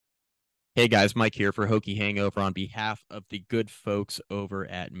Hey guys, Mike here for Hokie Hangover on behalf of the good folks over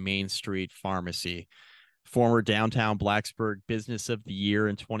at Main Street Pharmacy. Former downtown Blacksburg Business of the Year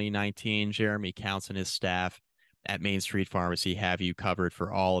in 2019, Jeremy Counts and his staff at Main Street Pharmacy have you covered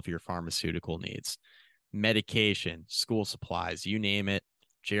for all of your pharmaceutical needs. Medication, school supplies, you name it.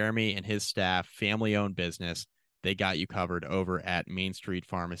 Jeremy and his staff, family owned business, they got you covered over at Main Street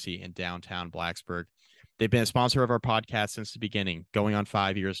Pharmacy in downtown Blacksburg. They've been a sponsor of our podcast since the beginning, going on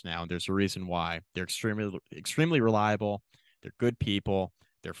 5 years now. And there's a reason why. They're extremely reliable. They're good people.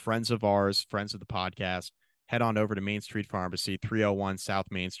 They're friends of ours, friends of the podcast. Head on over to Main Street Pharmacy, 301 South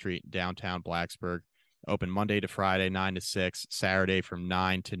Main Street, downtown Blacksburg. Open Monday to Friday, 9 to 6, Saturday from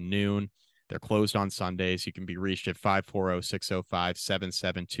 9 to noon. They're closed on Sundays. You can be reached at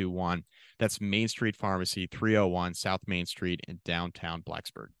 540-605-7721. That's Main Street Pharmacy, 301 South Main Street in downtown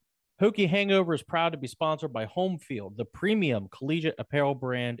Blacksburg. Hokie Hangover is proud to be sponsored by Homefield, the premium collegiate apparel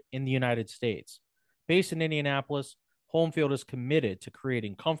brand in the United States. Based in Indianapolis, Homefield is committed to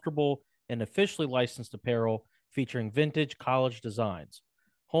creating comfortable and officially licensed apparel featuring vintage college designs.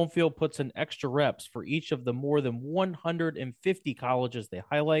 Homefield puts in extra reps for each of the more than 150 colleges they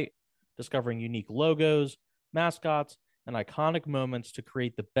highlight, discovering unique logos, mascots, and iconic moments to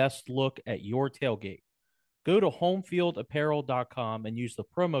create the best look at your tailgate. Go to homefieldapparel.com and use the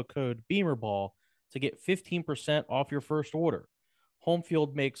promo code BEAMERBALL to get 15% off your first order.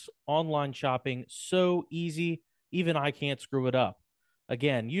 Homefield makes online shopping so easy, even I can't screw it up.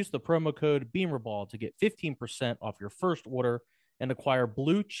 Again, use the promo code BEAMERBALL to get 15% off your first order and acquire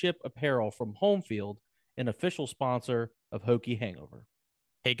blue chip apparel from Homefield, an official sponsor of Hokie Hangover.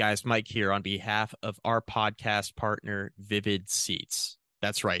 Hey guys, Mike here on behalf of our podcast partner, Vivid Seats.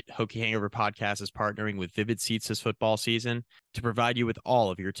 That's right. Hokie Hangover Podcast is partnering with Vivid Seats this football season to provide you with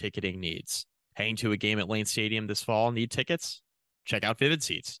all of your ticketing needs. Heading to a game at Lane Stadium this fall, need tickets? Check out Vivid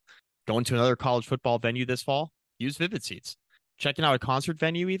Seats. Going to another college football venue this fall? Use Vivid Seats. Checking out a concert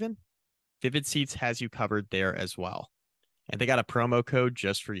venue even? Vivid Seats has you covered there as well. And they got a promo code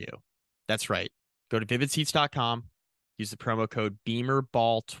just for you. That's right. Go to vividseats.com. Use the promo code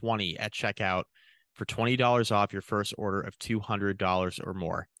BEAMERBALL20 at checkout for $20 off your first order of $200 or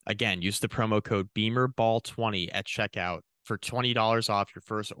more. Again, use the promo code BEAMERBALL20 at checkout for $20 off your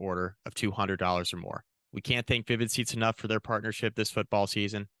first order of $200 or more. We can't thank Vivid Seats enough for their partnership this football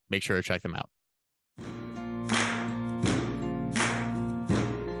season. Make sure to check them out.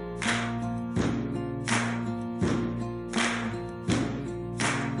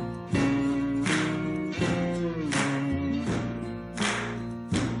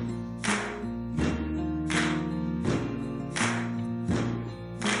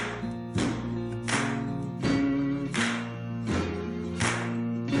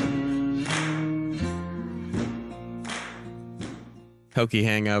 Hokie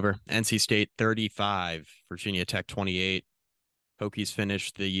Hangover, NC State 35, Virginia Tech 28. Hokies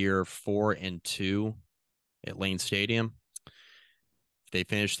finished the year 4-2 at Lane Stadium. If they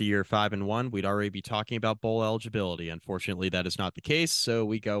finished the year 5-1, we'd already be talking about bowl eligibility. Unfortunately, that is not the case. So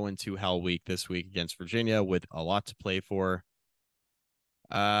we go into Hell Week this week against Virginia with a lot to play for.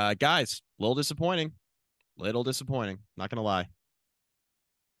 Guys, little disappointing. Not gonna lie.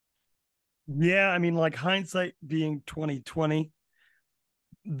 Yeah, I mean, like hindsight being 2020,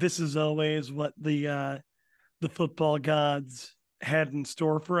 this is always what the football gods had in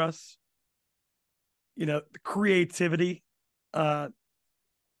store for us. You know, the creativity might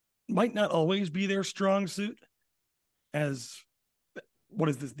not always be their strong suit. As what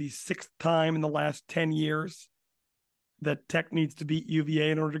is this, the sixth time in the last 10 years that Tech needs to beat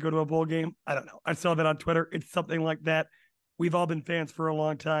UVA in order to go to a bowl game? I don't know. I saw that on Twitter. It's something like that. We've all been fans for a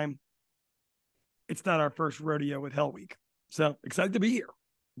long time. It's not our first rodeo with Hell Week. So excited to be here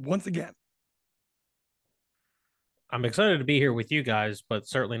once again. I'm excited to be here with you guys, but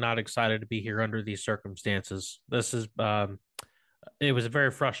certainly not excited to be here under these circumstances. It was a very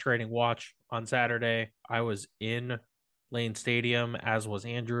frustrating watch on Saturday. I was in Lane Stadium, as was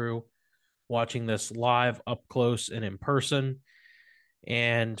Andrew, watching this live up close and in person.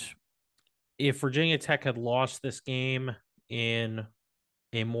 And if Virginia Tech had lost this game in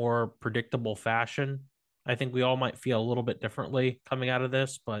a more predictable fashion, I think we all might feel a little bit differently coming out of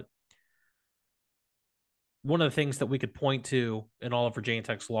this. But one of the things that we could point to in all of Virginia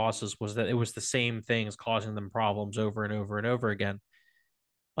Tech's losses was that it was the same things causing them problems over and over and over again.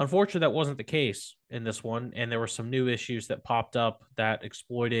 Unfortunately, that wasn't the case in this one, and there were some new issues that popped up that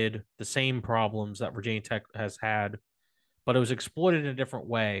exploited the same problems that Virginia Tech has had, but it was exploited in a different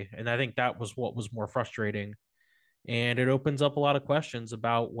way, and I think that was what was more frustrating. And it opens up a lot of questions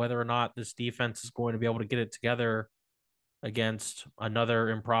about whether or not this defense is going to be able to get it together against another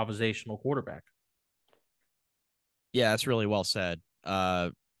improvisational quarterback. Yeah, that's really well said.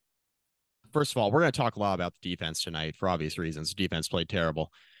 First of all, we're going to talk a lot about the defense tonight for obvious reasons. The defense played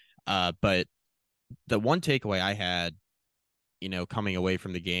terrible. But the one takeaway I had, coming away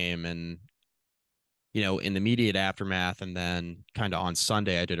from the game and, in the immediate aftermath, and then kind of on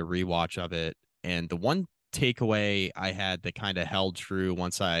Sunday, I did a rewatch of it. And the one takeaway I had that kind of held true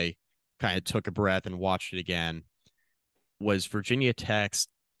once I kind of took a breath and watched it again was Virginia Tech's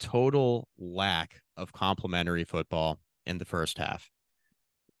total lack of complementary football in the first half.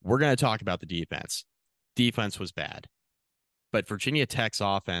 We're going to talk about the defense. Defense was bad, but Virginia Tech's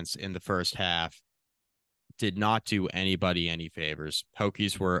offense in the first half did not do anybody any favors.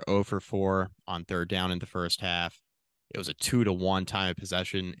 Hokies were 0 for 4 on third down in the first half. It was a 2-1 time of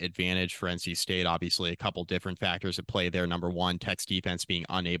possession advantage for NC State. Obviously, a couple different factors at play there. Number one, Tech's defense being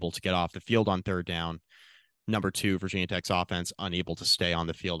unable to get off the field on third down. Number two, Virginia Tech's offense unable to stay on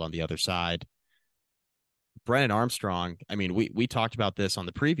the field on the other side. Brennan Armstrong, I mean, we talked about this on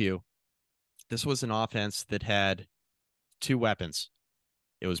the preview. This was an offense that had two weapons.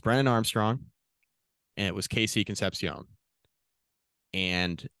 It was Brennan Armstrong and it was KC Concepcion.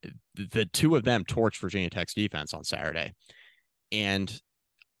 And the two of them torched Virginia Tech's defense on Saturday. And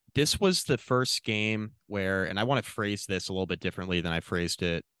this was the first game where, and I want to phrase this a little bit differently than I phrased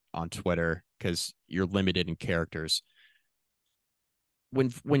it on Twitter because you're limited in characters.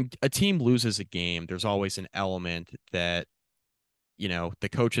 When a team loses a game, there's always an element that, the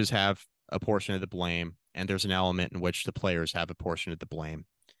coaches have a portion of the blame, and there's an element in which the players have a portion of the blame.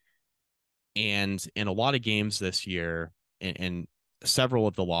 And in a lot of games this year, in several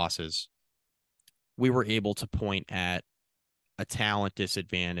of the losses, we were able to point at a talent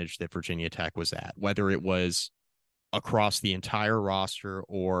disadvantage that Virginia Tech was at, whether it was across the entire roster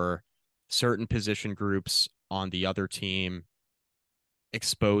or certain position groups on the other team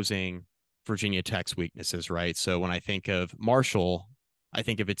exposing Virginia Tech's weaknesses, right? So when I think of Marshall, I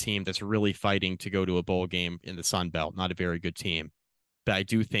think of a team that's really fighting to go to a bowl game in the Sun Belt, not a very good team. But I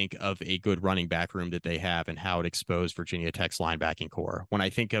do think of a good running back room that they have and how it exposed Virginia Tech's linebacking core. When I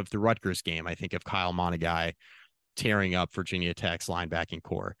think of the Rutgers game, I think of Kyle Monagai tearing up Virginia Tech's linebacking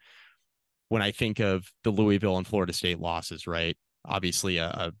core. When I think of the Louisville and Florida State losses, right? Obviously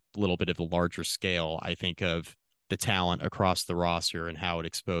a little bit of a larger scale. I think of the talent across the roster and how it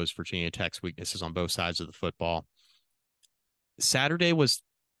exposed Virginia Tech's weaknesses on both sides of the football. Saturday was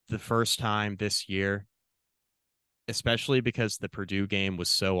the first time this year, especially because the Purdue game was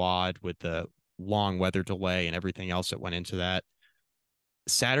so odd with the long weather delay and everything else that went into that.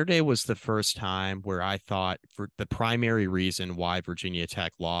 Saturday was the first time where I thought for the primary reason why Virginia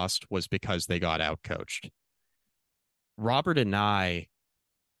Tech lost was because they got outcoached. Robert Anae,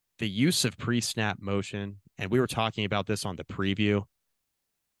 the use of pre-snap motion, and we were talking about this on the preview.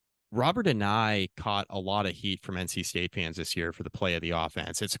 Robert Anae caught a lot of heat from NC State fans this year for the play of the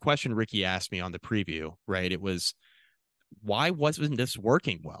offense. It's a question Ricky asked me on the preview, right? It was, why wasn't this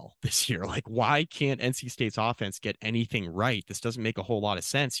working well this year? Like, why can't NC State's offense get anything right? This doesn't make a whole lot of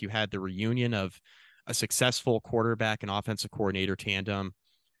sense. You had the reunion of a successful quarterback and offensive coordinator tandem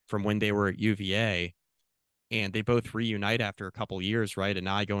from when they were at UVA, and they both reunite after a couple of years, right? And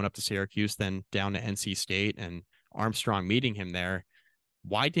now going up to Syracuse, then down to NC State, and Armstrong meeting him there.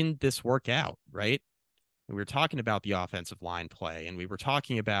 Why didn't this work out, right? And we were talking about the offensive line play, and we were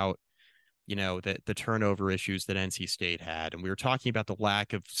talking about, the turnover issues that NC State had, and we were talking about the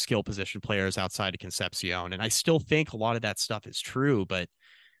lack of skill position players outside of Concepcion. And I still think a lot of that stuff is true, but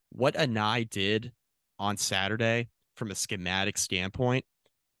what Anae did on Saturday from a schematic standpoint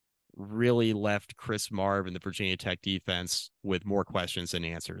really left Chris Marv and the Virginia Tech defense with more questions than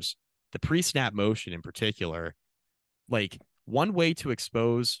answers. The pre-snap motion in particular, like, one way to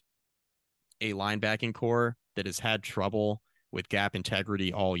expose a linebacking core that has had trouble with gap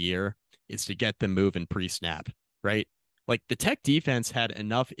integrity all year is to get them moving pre-snap, right? Like, the Tech defense had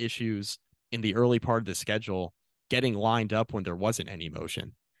enough issues in the early part of the schedule getting lined up when there wasn't any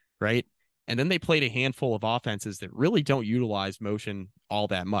motion, right? And then they played a handful of offenses that really don't utilize motion all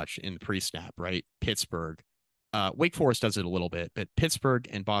that much in the pre-snap, right? Pittsburgh, Wake Forest does it a little bit, but Pittsburgh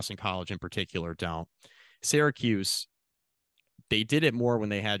and Boston College in particular don't. Syracuse, they did it more when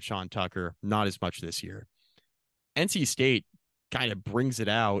they had Sean Tucker, not as much this year. NC State kind of brings it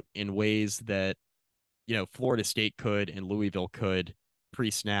out in ways that, Florida State could and Louisville could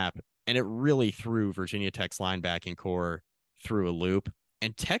pre-snap, and it really threw Virginia Tech's linebacking core through a loop.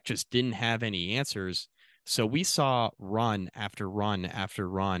 And Tech just didn't have any answers. So we saw run after run after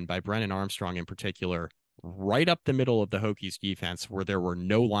run by Brennan Armstrong in particular, right up the middle of the Hokies defense where there were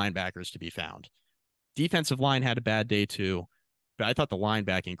no linebackers to be found. Defensive line had a bad day too, but I thought the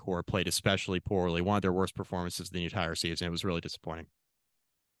linebacking core played especially poorly. One of their worst performances of the entire season. It was really disappointing.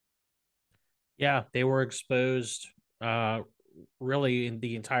 Yeah, they were exposed uh, really in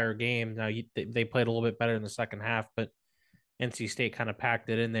the entire game. Now they played a little bit better in the second half, but NC State kind of packed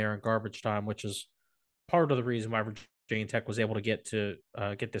it in there in garbage time, which is part of the reason why Virginia Tech was able to get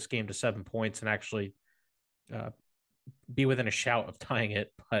this game to 7 points and actually uh, be within a shout of tying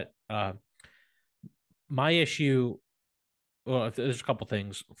it. But my issue, well, there's a couple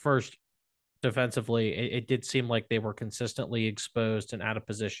things. First, defensively, it did seem like they were consistently exposed and out of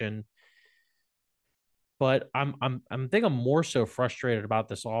position. But I think I'm more so frustrated about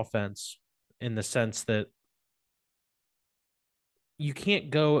this offense in the sense that you can't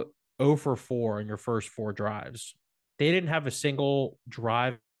go 0 for 4 in your first 4 drives. They didn't have a single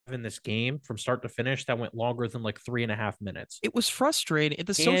drive in this game from start to finish that went longer than like 3.5 minutes. It was frustrating.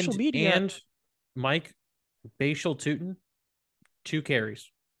 The social And media, Mike Bashal Tootin, 2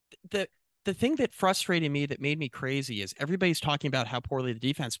 carries. the the thing that frustrated me, that made me crazy, is everybody's talking about how poorly the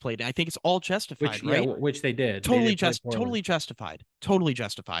defense played, and I think it's all justified, right? Which they did. They Totally did play poorly. totally justified. Totally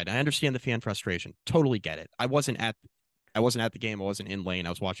justified. I understand the fan frustration. Totally get it. I wasn't at the game. I wasn't in lane.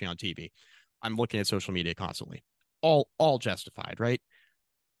 I was watching on TV. I'm looking at social media constantly. All justified, right?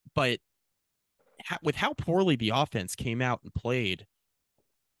 But with how poorly the offense came out and played,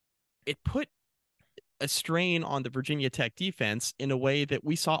 it put a strain on the Virginia Tech defense in a way that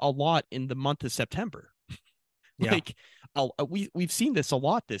we saw a lot in the month of September. Yeah. Like we've seen this a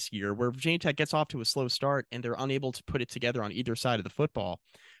lot this year, where Virginia Tech gets off to a slow start and they're unable to put it together on either side of the football.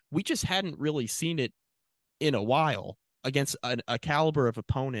 We just hadn't really seen it in a while against a caliber of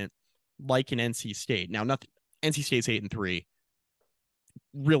opponent like an NC State. Now, nothing. NC State's 8-3,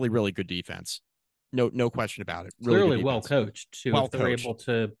 really, really good defense. No question about it. Really Clearly good well defense. coached too. Well If they're coached. able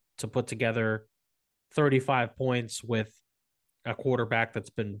to put together 35 points with a quarterback that's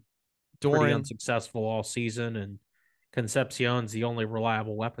been pretty Doran unsuccessful all season, and Concepcion's the only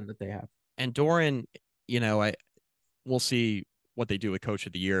reliable weapon that they have. and Doran, we'll see what they do with Coach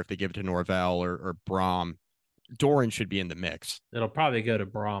of the Year if they give it to Norvell or Brom. Doran should be in the mix. It'll probably go to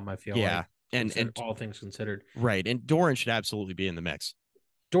Brom, I feel Yeah, like, and all things considered. right, and Doran should absolutely be in the mix.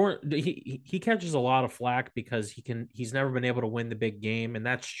 Doran, he catches a lot of flack because he's never been able to win the big game, and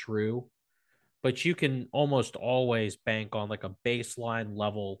that's true. But you can almost always bank on like a baseline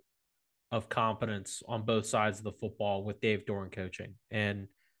level of competence on both sides of the football with Dave Doran coaching. And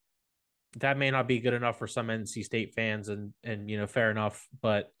that may not be good enough for some NC State fans, and fair enough,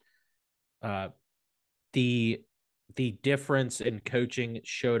 but uh the the difference in coaching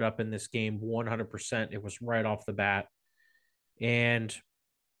showed up in this game 100%. It was right off the bat. And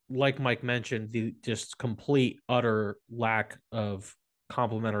like Mike mentioned, the just complete utter lack of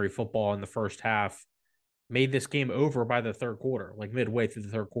complementary football in the first half made this game over by the third quarter. Like midway through the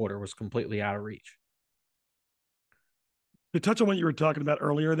third quarter was completely out of reach. To touch on what you were talking about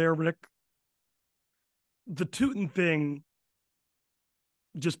earlier there, Rick, the Tootin thing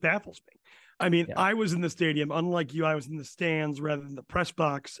just baffles me. I mean, Yeah. I was in the stadium. Unlike you, I was in the stands rather than the press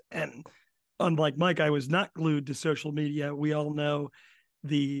box. And unlike Mike, I was not glued to social media. We all know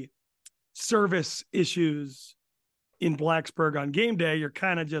the service issues in Blacksburg on game day. You're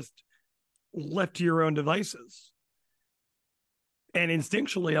kind of just left to your own devices. And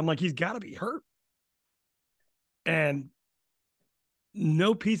instinctually, I'm like, he's got to be hurt. And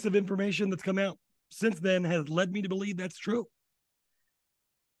no piece of information that's come out since then has led me to believe that's true.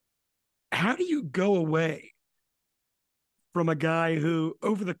 How do you go away from a guy who,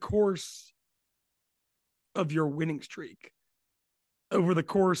 over the course of your winning streak, over the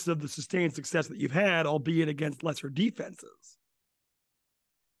course of the sustained success that you've had, albeit against lesser defenses,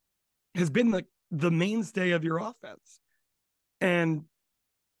 has been the mainstay of your offense? And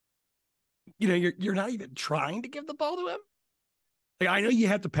you're not even trying to give the ball to him. Like, I know you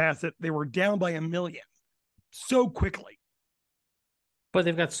have to pass it. They were down by 1,000,000 so quickly. But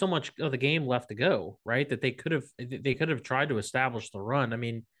they've got so much of the game left to go, right? That they could have tried to establish the run. I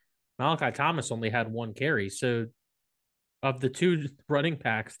mean, Malachi Thomas only had 1 carry. So of the 2 running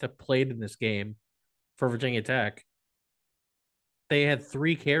backs that played in this game for Virginia Tech, they had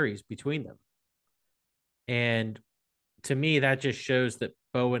 3 carries between them. And to me, that just shows that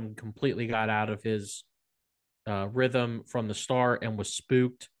Bowen completely got out of his rhythm from the start and was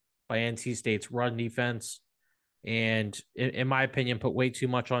spooked by NC State's run defense. And in my opinion, put way too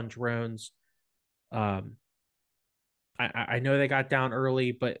much on drones. I know they got down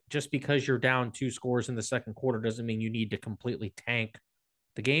early, but just because you're down 2 scores in the second quarter doesn't mean you need to completely tank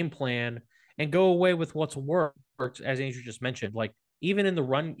the game plan and go away with what's worked, as Andrew just mentioned. Like, even in the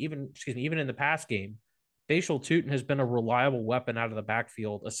run, even in the pass game, Bashal Tutin has been a reliable weapon out of the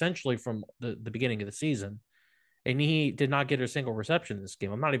backfield, essentially from the beginning of the season. And he did not get a single reception in this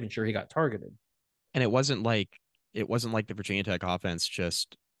game. I'm not even sure he got targeted. And it wasn't like the Virginia Tech offense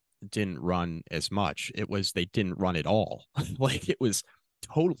just didn't run as much. It was they didn't run at all. Like it was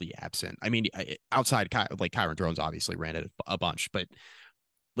totally absent. I mean, outside like Kyron Drones obviously ran it a bunch, but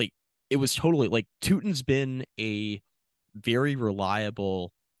like it was totally like Tootin's been a very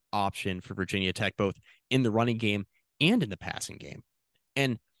reliable option for Virginia Tech, both in the running game and in the passing game.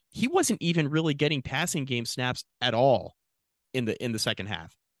 And he wasn't even really getting passing game snaps at all in the second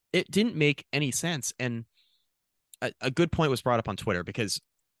half. It didn't make any sense. And a good point was brought up on Twitter because,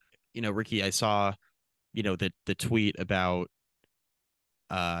 Ricky, I saw, the tweet about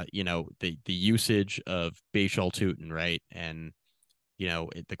the usage of Bashal Tutin, right? And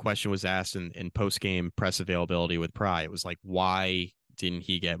the question was asked in post game press availability with Pry. It was like, why didn't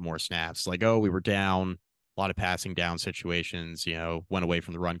he get more snaps? Like, oh, we were down, a lot of passing down situations, went away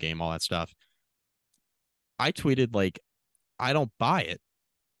from the run game, all that stuff. I tweeted like, I don't buy it.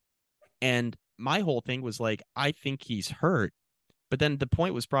 And my whole thing was like, I think he's hurt. But then the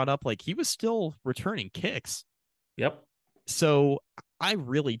point was brought up like he was still returning kicks. Yep. So I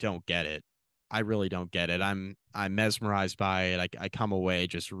really don't get it. I really don't get it. I'm mesmerized by it. I come away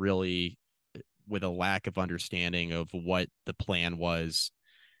just really with a lack of understanding of what the plan was.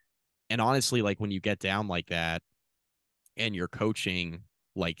 And honestly, like when you get down like that and you're coaching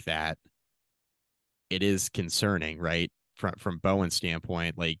like that, it is concerning, right? From Bowen's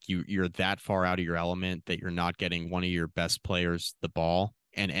standpoint, like you're that far out of your element that you're not getting one of your best players the ball.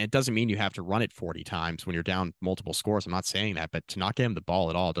 And it doesn't mean you have to run it 40 times when you're down multiple scores. I'm not saying that, but to not get him the ball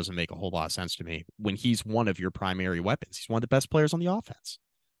at all doesn't make a whole lot of sense to me when he's one of your primary weapons. He's one of the best players on the offense.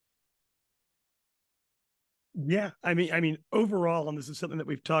 Yeah, I mean, overall, and this is something that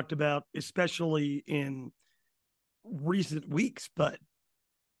we've talked about, especially in recent weeks, but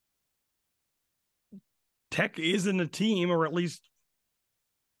Tech isn't a team, or at least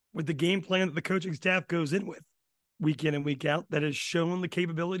with the game plan that the coaching staff goes in with week in and week out, that has shown the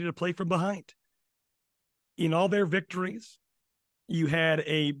capability to play from behind. In all their victories, you had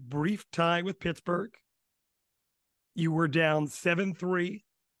a brief tie with Pittsburgh. You were down 7-3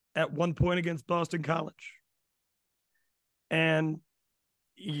 at one point against Boston College. And,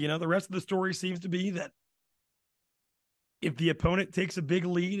 the rest of the story seems to be that if the opponent takes a big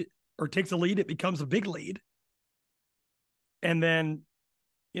lead or takes a lead, it becomes a big lead. And then,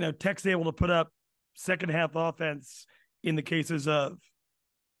 Tech's able to put up second half offense in the cases of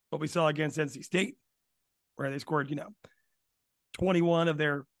what we saw against NC State, where they scored, 21 of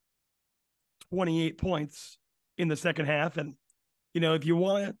their 28 points in the second half. And, if you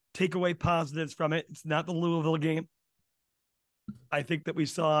want to take away positives from it, it's not the Louisville game. I think that we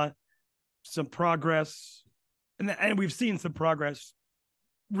saw some progress, and we've seen some progress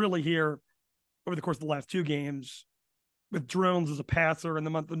really here over the course of the last two games with Drones as a passer in the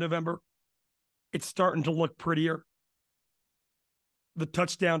month of November. It's starting to look prettier. The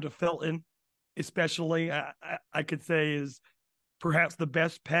touchdown to Felton, especially, I could say is perhaps the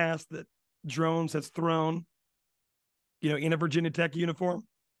best pass that Drones has thrown, in a Virginia Tech uniform.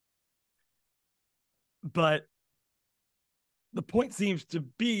 But the point seems to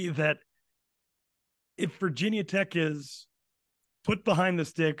be that if Virginia Tech is put behind the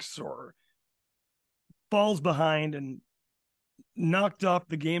sticks or falls behind and knocked off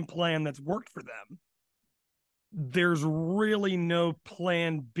the game plan that's worked for them, there's really no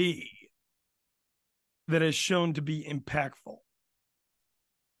plan B that has shown to be impactful.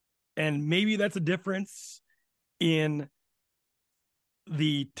 And maybe that's a difference in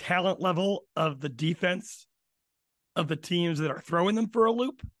the talent level of the defense of the teams that are throwing them for a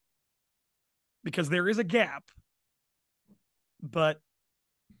loop, because there is a gap. But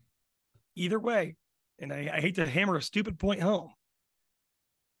either way, and I hate to hammer a stupid point home,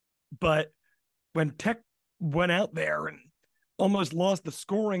 but when Tech went out there and almost lost the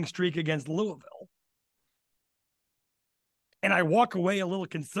scoring streak against Louisville, and I walk away a little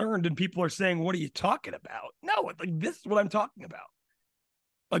concerned and people are saying, what are you talking about? No, like this is what I'm talking about.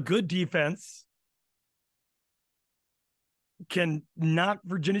 A good defense can knock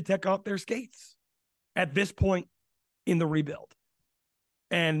Virginia Tech off their skates at this point in the rebuild.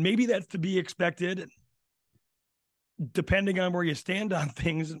 And maybe that's to be expected. And depending on where you stand on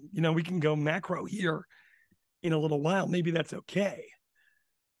things, we can go macro here in a little while. Maybe that's okay.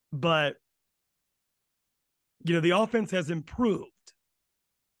 But, the offense has improved,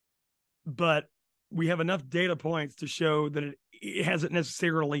 but we have enough data points to show that it hasn't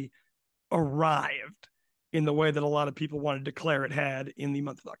necessarily arrived in the way that a lot of people wanted to declare it had in the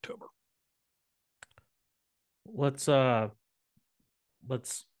month of October. Let's I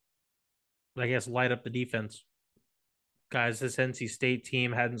guess light up the defense. Guys, this NC State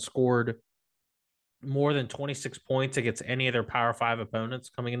team hadn't scored more than 26 points against any of their Power 5 opponents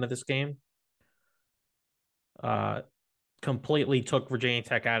coming into this game. Completely took Virginia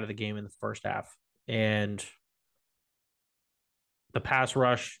Tech out of the game in the first half. And the pass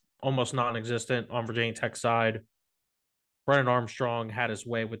rush almost non-existent on Virginia Tech side. Brennan Armstrong had his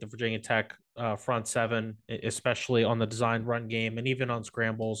way with the Virginia Tech front seven, especially on the designed run game and even on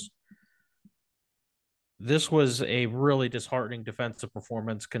scrambles. This was a really disheartening defensive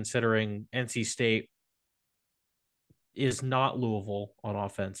performance considering NC State is not Louisville on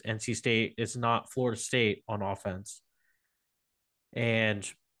offense. NC State is not Florida State on offense. And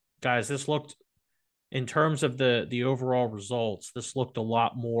guys, this looked in terms of the overall results, this looked a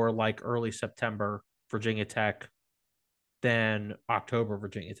lot more like early September Virginia Tech than October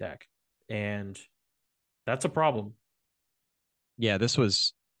Virginia Tech. And that's a problem. Yeah,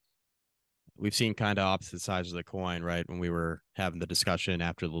 we've seen kind of opposite sides of the coin, right? When we were having the discussion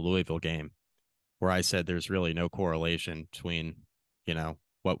after the Louisville game, where I said there's really no correlation between,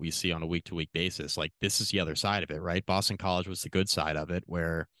 what we see on a week to week basis. Like, this is the other side of it, right? Boston College was the good side of it,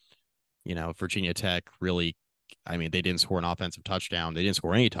 where, Virginia Tech really, I mean, they didn't score an offensive touchdown. They didn't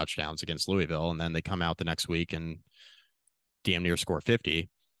score any touchdowns against Louisville. And then they come out the next week and damn near score 50.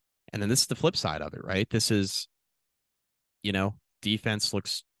 And then this is the flip side of it, right? This is, defense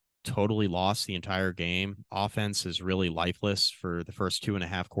looks totally lost the entire game. Offense is really lifeless for the first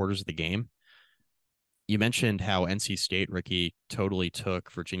 2.5 quarters of the game. You mentioned how NC State, Ricky, totally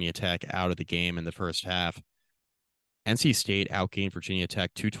took Virginia Tech out of the game in the first half. NC State outgained Virginia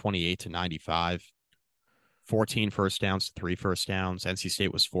Tech 228-95, 14 first downs to 3 first downs. NC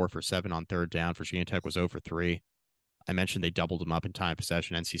State was 4 for 7 on third down. Virginia Tech was 0 for 3. I mentioned they doubled them up in time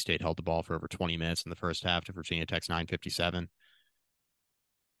possession. NC State held the ball for over 20 minutes in the first half to Virginia Tech's 9:57.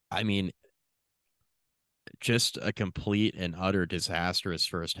 I mean, just a complete and utter disastrous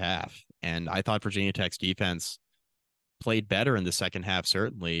first half. And I thought Virginia Tech's defense played better in the second half,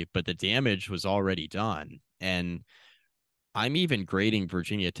 certainly, but the damage was already done. And I'm even grading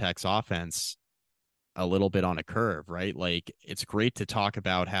Virginia Tech's offense a little bit on a curve, right? Like, it's great to talk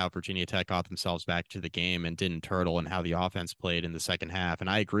about how Virginia Tech got themselves back to the game and didn't turtle and how the offense played in the second half. And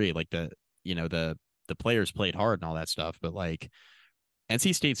I agree, like the players played hard and all that stuff, but like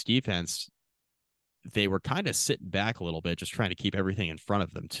NC State's defense, they were kind of sitting back a little bit, just trying to keep everything in front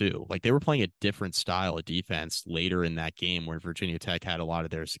of them too. Like, they were playing a different style of defense later in that game where Virginia Tech had a lot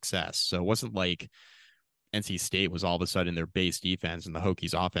of their success. So it wasn't like NC State was all of a sudden their base defense and the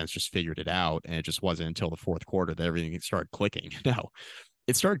Hokies offense just figured it out. And it just wasn't until the fourth quarter that everything started clicking. No,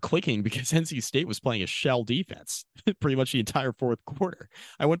 it started clicking because NC State was playing a shell defense pretty much the entire fourth quarter.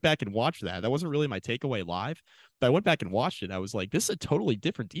 I went back and watched that. That wasn't really my takeaway live, but I went back and watched it. I was like, this is a totally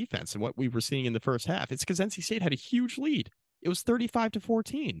different defense than what we were seeing in the first half. It's because NC State had a huge lead. It was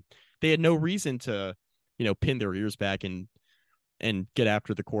 35-14. They had no reason to, pin their ears back and get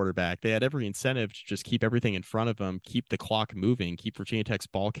after the quarterback. They had every incentive to just keep everything in front of them, keep the clock moving, keep Virginia Tech's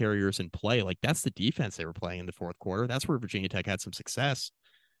ball carriers in play. Like, that's the defense they were playing in the fourth quarter. That's where Virginia Tech had some success.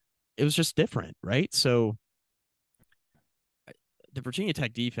 It was just different, right? So the Virginia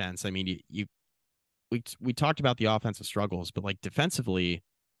Tech defense, I mean, we talked about the offensive struggles, but like defensively,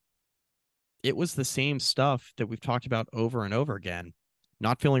 it was the same stuff that we've talked about over and over again.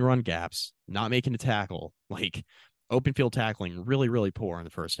 Not filling run gaps, not making a tackle, like open field tackling, really, really poor in the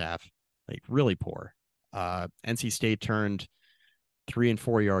first half, like really poor. NC State turned 3 and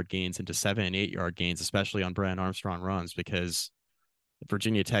 4 yard gains into 7 and 8 yard gains, especially on Brennan Armstrong runs, because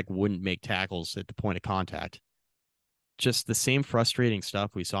Virginia Tech wouldn't make tackles at the point of contact. Just the same frustrating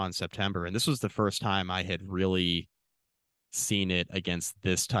stuff we saw in September. And this was the first time I had really seen it against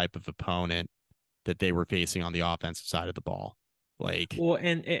this type of opponent that they were facing on the offensive side of the ball. Like, well,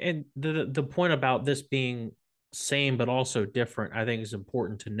 and the point about this being same but also different, I think, is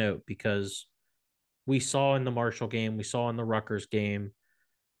important to note, because we saw in the Marshall game, we saw in the Rutgers game,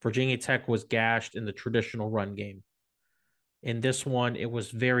 Virginia Tech was gashed in the traditional run game. In this one, it was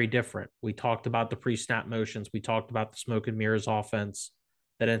very different. We talked about the pre-snap motions. We talked about the smoke and mirrors offense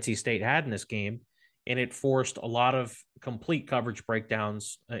that NC State had in this game, and it forced a lot of complete coverage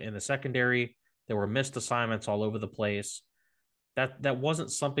breakdowns in the secondary. There were missed assignments all over the place. That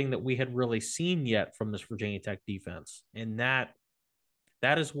wasn't something that we had really seen yet from this Virginia Tech defense, and that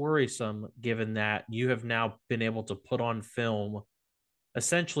is worrisome, given that you have now been able to put on film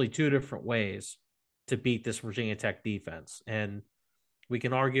essentially 2 different ways to beat this Virginia Tech defense. And We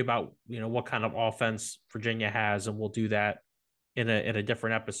can argue about what kind of offense Virginia has, and we'll do that in a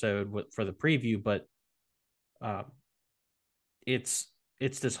different episode for the preview. But uh, it's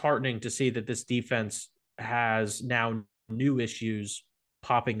disheartening to see that this defense has now new issues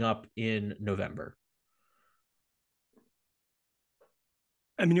popping up in November.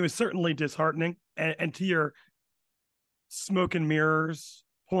 I mean, it was certainly disheartening. And to your smoke and mirrors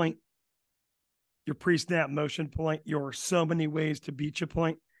point, your pre-snap motion point, your so many ways to beat you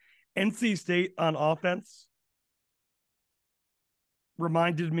point, NC State on offense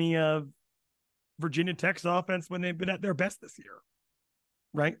reminded me of Virginia Tech's offense when they've been at their best this year,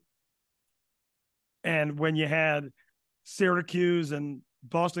 right? And when you had Syracuse and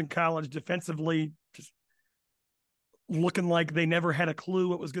Boston College defensively just looking like they never had a clue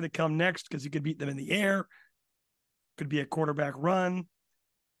what was going to come next because you could beat them in the air, could be a quarterback run.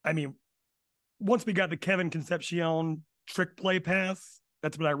 I mean, once we got the Kevin Concepcion trick play pass,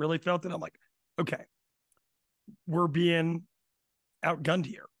 that's when I really felt it. I'm like, okay, we're being outgunned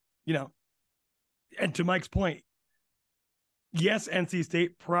here, And to Mike's point, yes, NC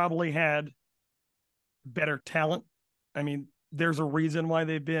State probably had better talent. I mean, there's a reason why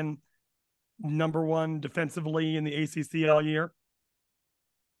they've been number one defensively in the ACC all year.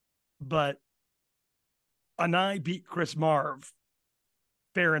 But Anai beat Chris Marv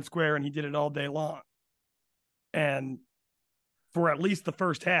fair and square, and he did it all day long. And for at least the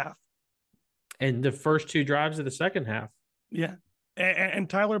first half. And the first two drives of the second half. Yeah. And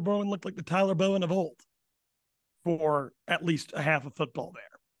Tyler Bowen looked like the Tyler Bowen of old for at least a half of football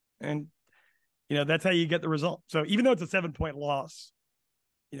there. And, that's how you get the result. So even though it's a 7-point loss,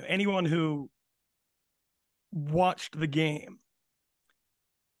 anyone who watched the game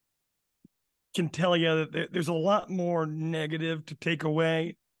can tell you that there's a lot more negative to take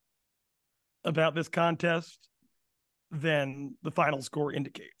away about this contest than the final score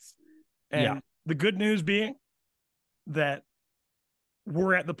indicates. And the good news being that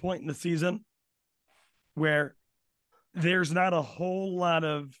we're at the point in the season where there's not a whole lot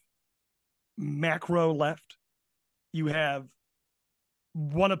of macro left. You have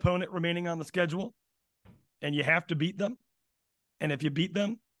one opponent remaining on the schedule, and you have to beat them. And if you beat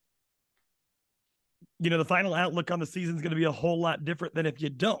them, the final outlook on the season is going to be a whole lot different than if you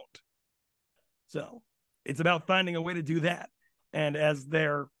don't. So it's about finding a way to do that. And as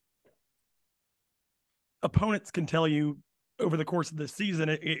their opponents can tell you over the course of the season,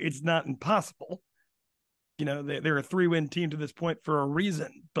 it's not impossible. They're a 3-win team to this point for a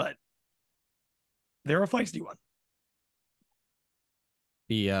reason, but they're a feisty one.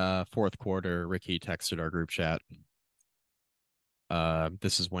 The fourth quarter, Ricky texted our group chat.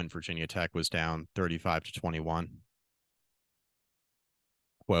 This is when Virginia Tech was down 35-21.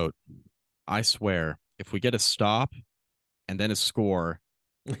 Quote, I swear, if we get a stop and then a score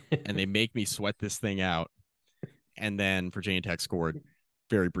and they make me sweat this thing out, and then Virginia Tech scored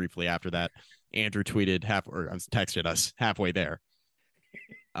very briefly after that, Andrew tweeted texted us halfway there.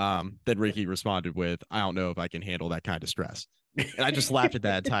 Then Ricky responded with, I don't know if I can handle that kind of stress. And I just laughed at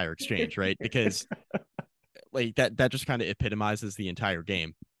that entire exchange, right? Because like that just kind of epitomizes the entire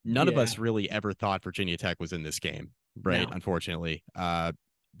game. None of us really ever thought Virginia Tech was in this game, right? No. Unfortunately.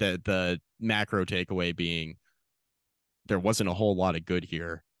 The macro takeaway being there wasn't a whole lot of good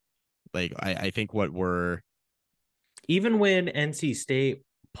here. Like I think even when NC State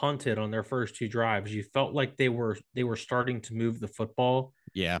punted on their first two drives, you felt like they were starting to move the football.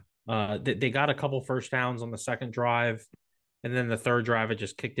 Yeah. They got a couple first downs on the second drive, and then the third drive, it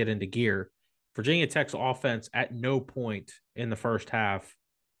just kicked it into gear. Virginia Tech's offense at no point in the first half,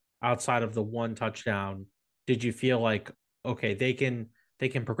 outside of the one touchdown, did you feel like, okay, they can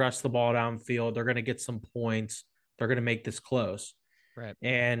progress the ball downfield. They're going to get some points. They're going to make this close. Right.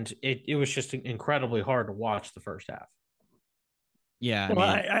 And it was just incredibly hard to watch the first half. Yeah.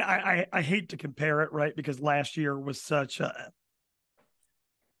 Well, I hate to compare it, right? Because last year was such a,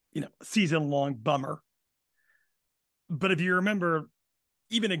 season-long bummer. But if you remember,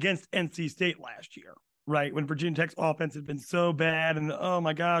 even against NC State last year, right, when Virginia Tech's offense had been so bad and, oh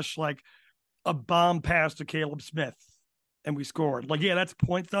my gosh, like a bomb pass to Caleb Smith and we scored. Like, yeah, that's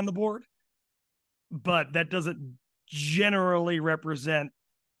points on the board, but that doesn't generally represent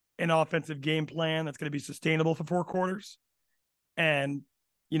an offensive game plan that's going to be sustainable for 4 quarters. And,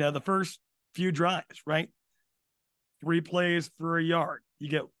 the first few drives, right? 3 plays for a yard. You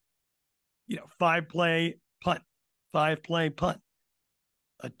get, 5-play punt, 5-play punt.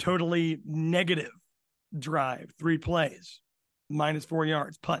 A totally negative drive, 3 plays, -4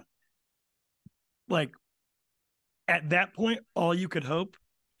 yards, punt. Like, at that point, all you could hope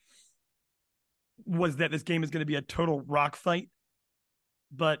was that this game is going to be a total rock fight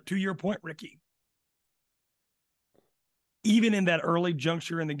But to your point, Ricky, even in that early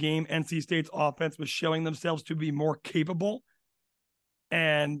juncture in the game, NC State's offense was showing themselves to be more capable.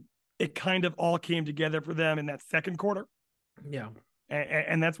 And it kind of all came together for them in that second quarter. Yeah.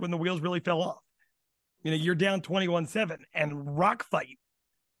 And that's when the wheels really fell off. You're down 21-7, and rock fight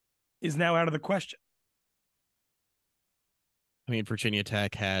is now out of the question. I mean, Virginia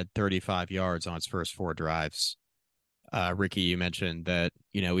Tech had 35 yards on its first 4 drives. Ricky, you mentioned that,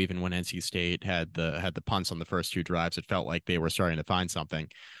 even when NC State had the punts on the first 2 drives, it felt like they were starting to find something.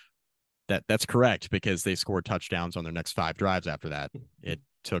 That's correct, because they scored touchdowns on their next 5 drives after that. It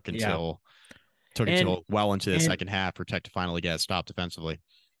took until well into the second half for Tech to finally get a stop defensively.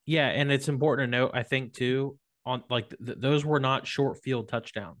 Yeah, and it's important to note, I think, too, on those were not short field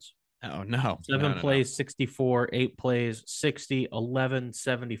touchdowns. Oh, no. 7 plays, 64, 8 plays, 60, 11,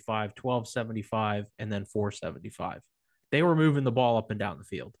 75, 12, 75, and then 475. They were moving the ball up and down the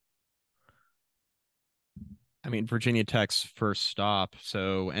field. I mean, Virginia Tech's first stop.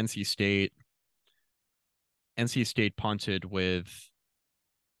 So NC State punted with,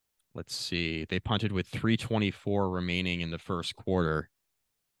 let's see, they punted with 3:24 remaining in the first quarter.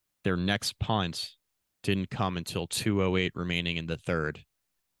 Their next punt didn't come until 2:08 remaining in the third.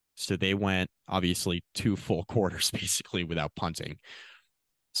 So they went, obviously, 2 full quarters basically without punting,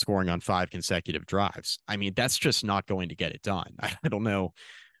 scoring on 5 consecutive drives. I mean, that's just not going to get it done. I don't know.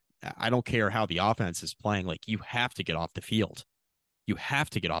 I don't care how the offense is playing. Like, you have to get off the field. You have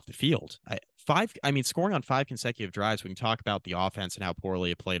to get off the field. Scoring on 5 consecutive drives, we can talk about the offense and how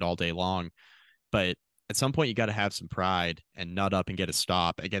poorly it played all day long. But at some point, you got to have some pride and nut up and get a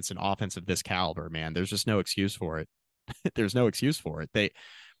stop against an offense of this caliber, man. There's just no excuse for it. There's no excuse for it.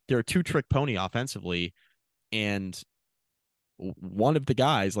 They're a 2-trick pony offensively. And one of the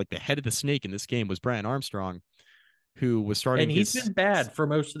guys, like the head of the snake in this game, was Brian Armstrong, who was starting. And he's been bad for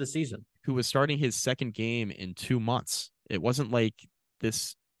most of the season. Who was starting his second game in 2 months. It wasn't like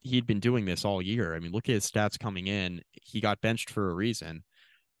this. He'd been doing this all year. I mean, look at his stats coming in. He got benched for a reason.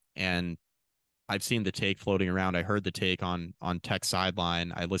 And I've seen the take floating around. I heard the take on Tech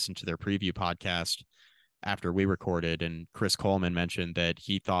Sideline. I listened to their preview podcast after we recorded, and Chris Coleman mentioned that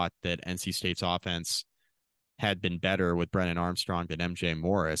he thought that NC State's offense had been better with Brennan Armstrong than MJ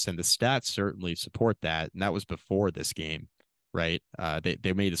Morris, and the stats certainly support that. And that was before this game, right?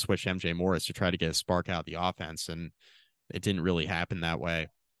 They made a switch MJ Morris to try to get a spark out of the offense, and it didn't really happen that way.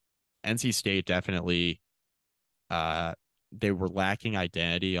 NC State definitely, they were lacking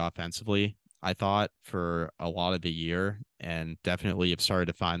identity offensively, I thought, for a lot of the year, and definitely have started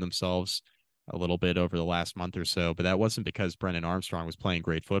to find themselves a little bit over the last month or so. But that wasn't because Brennan Armstrong was playing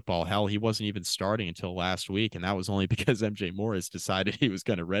great football. Hell, he wasn't even starting until last week, and that was only because MJ Morris decided he was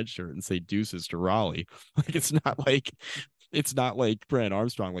going to redshirt and say deuces to Raleigh. Like, it's not like Brennan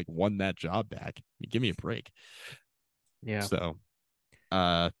Armstrong won that job back. I mean, give me a break. Yeah. So,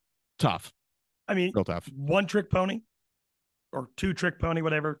 tough. I mean, real tough. 1-trick pony or 2-trick pony,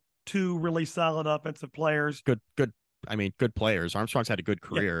 whatever. 2 really solid offensive players. Good. I mean, good players. Armstrong's had a good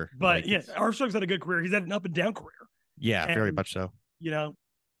career. Yeah, but Armstrong's had a good career. He's had an up and down career. Yeah, and, very much so.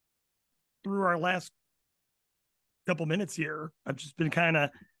 Through our last couple minutes here, I've just been kind of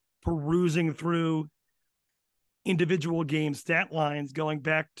perusing through individual game stat lines going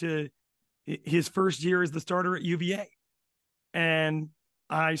back to his first year as the starter at UVA. And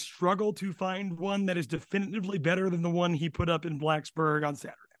I struggle to find one that is definitively better than the one he put up in Blacksburg on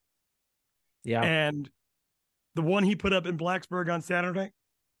Saturday. Yeah. And the one he put up in Blacksburg on Saturday,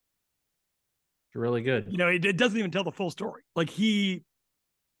 really good. It doesn't even tell the full story. Like, he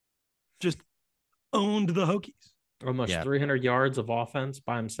just owned the Hokies. Almost 300 yards of offense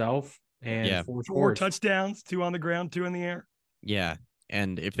by himself and 4 touchdowns, 2 on the ground, 2 in the air. Yeah.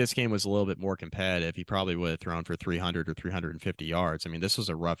 And if this game was a little bit more competitive, he probably would have thrown for 300 or 350 yards. I mean, this was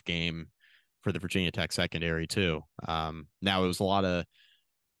a rough game for the Virginia Tech secondary too. Now it was a lot of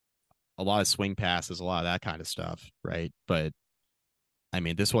swing passes, a lot of that kind of stuff, right? But I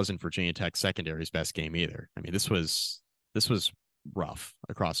mean, this wasn't Virginia Tech secondary's best game either. I mean, this was rough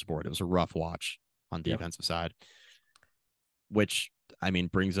across the board. It was a rough watch on the defensive side, which, I mean,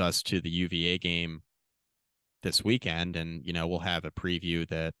 brings us to the UVA game this weekend. And, we'll have a preview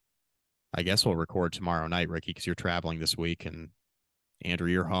that I guess we'll record tomorrow night, Ricky, because you're traveling this week, and Andrew,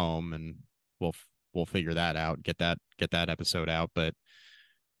 you're home, and we'll figure that out, get that episode out. But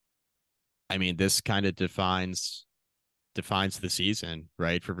I mean, this kind of defines the season,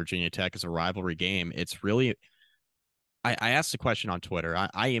 right, for Virginia Tech as a rivalry game. It's really, I asked a question on Twitter.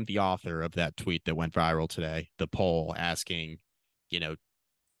 I am the author of that tweet that went viral today, the poll asking, do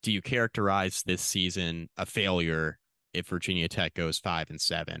you characterize this season a failure if Virginia Tech goes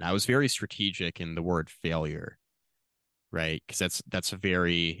 5-7. I was very strategic in the word failure, right? Because that's a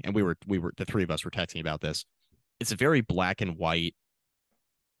very, and we were the three of us were texting about this. It's a very black and white,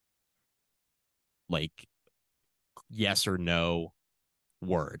 like yes or no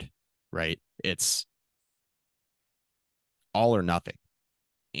word, right? It's all or nothing.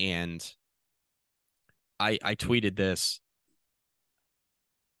 And I tweeted this.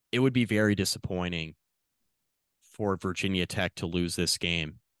 It would be very disappointing for Virginia Tech to lose this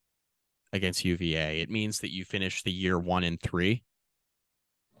game against UVA. It means that you finish the year 1-3,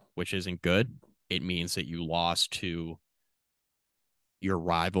 which isn't good. It means that you lost to your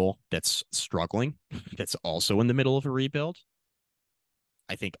rival that's struggling, that's also in the middle of a rebuild.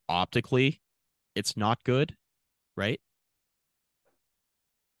 I think optically, it's not good, right?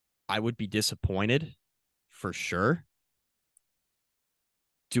 I would be disappointed for sure.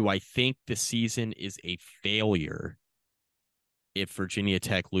 Do I think the season is a failure if Virginia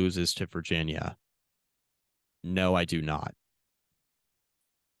Tech loses to Virginia? No, I do not.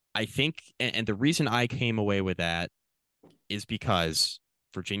 I think, and the reason I came away with that is because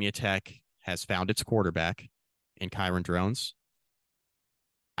Virginia Tech has found its quarterback in Kyron Drones.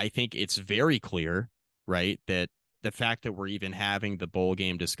 I think it's very clear, right, that the fact that we're even having the bowl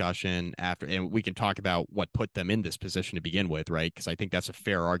game discussion after, and we can talk about what put them in this position to begin with, right? Because I think that's a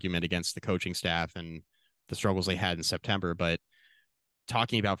fair argument against the coaching staff and the struggles they had in September. But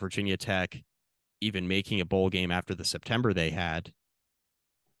talking about Virginia Tech even making a bowl game after the September they had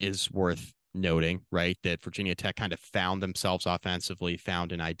is worth noting, right? That Virginia Tech kind of found themselves offensively,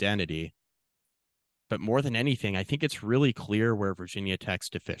 found an identity. But more than anything, I think it's really clear where Virginia Tech's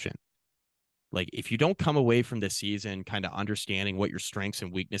deficient. Like, if you don't come away from this season kind of understanding what your strengths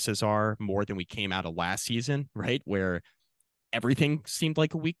and weaknesses are more than we came out of last season, right? Where everything seemed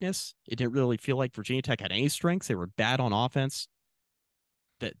like a weakness. It didn't really feel like Virginia Tech had any strengths. They were bad on offense.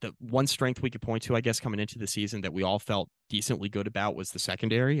 The one strength we could point to, I guess, coming into the season that we all felt decently good about was the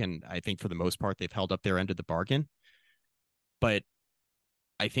secondary. And I think for the most part, they've held up their end of the bargain. But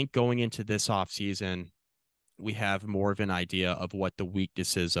I think going into this offseason, we have more of an idea of what the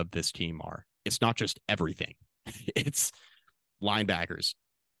weaknesses of this team are. It's not just everything. It's linebackers,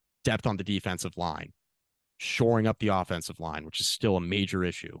 depth on the defensive line, shoring up the offensive line, which is still a major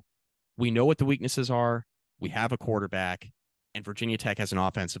issue. We know what the weaknesses are. We have a quarterback, and Virginia Tech has an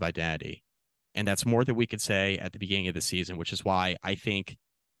offensive identity. And that's more than we could say at the beginning of the season, which is why I think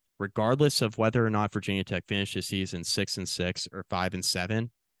regardless of whether or not Virginia Tech finished the season 6-6 or 5-7,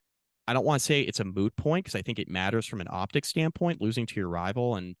 I don't want to say it's a moot point because I think it matters from an optic standpoint, losing to your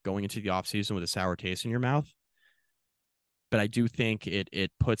rival and going into the offseason with a sour taste in your mouth. But I do think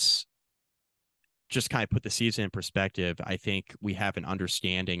it puts just kind of put the season in perspective. I think we have an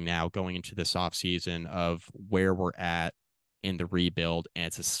understanding now going into this offseason of where we're at in the rebuild, and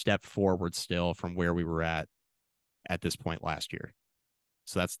it's a step forward still from where we were at this point last year.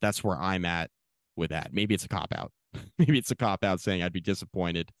 So that's where I'm at with that. Maybe it's a cop out. Maybe it's a cop out saying I'd be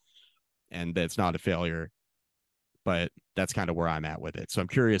disappointed and that's not a failure, but that's kind of where I'm at with it. So I'm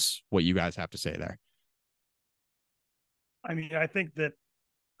curious what you guys have to say there. I mean, I think that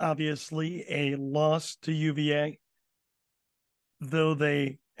obviously a loss to UVA, though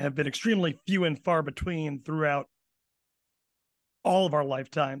they have been extremely few and far between throughout all of our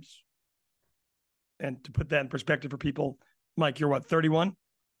lifetimes. And to put that in perspective for people, Mike, you're what, 31?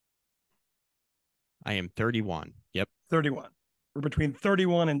 I am 31. Yep. 31. We're between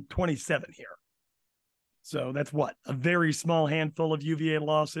 31 and 27 here. So that's what? A very small handful of UVA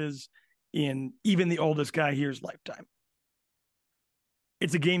losses in even the oldest guy here's lifetime.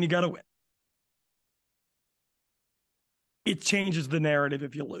 It's a game you got to win. It changes the narrative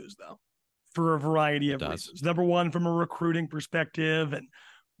if you lose, though, for a variety of reasons. Number one, from a recruiting perspective, and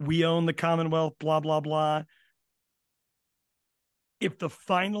we own the Commonwealth, blah, blah, blah. If the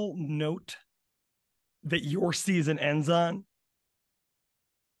final note that your season ends on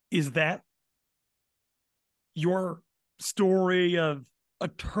is that your story of a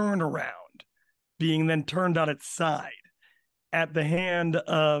turnaround being then turned on its side at the hand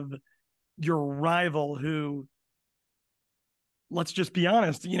of your rival who, let's just be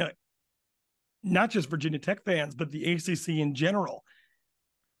honest, not just Virginia Tech fans, but the ACC in general,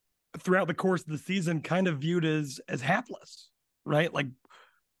 throughout the course of the season, kind of viewed as hapless, right? Like,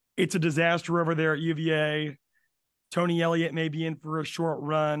 it's a disaster over there at UVA. Tony Elliott may be in for a short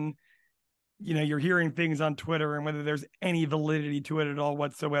run. You're hearing things on Twitter, and whether there's any validity to it at all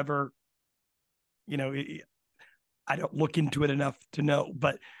whatsoever, I don't look into it enough to know,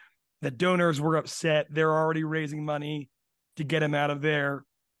 but the donors were upset. They're already raising money to get him out of there,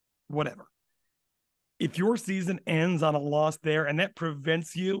 whatever. if your season ends on a loss there and that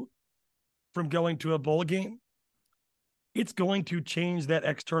prevents you from going to a bowl game, it's going to change that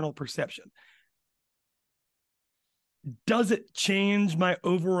external perception. Does it change my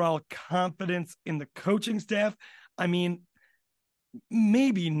overall confidence in the coaching staff? I mean,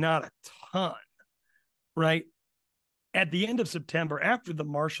 maybe not a ton, right? At the end of September, after the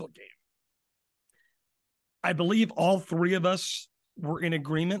Marshall game, I believe all three of us were in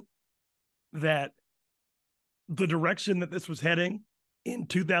agreement that the direction that this was heading in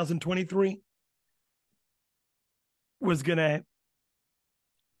 2023 was going to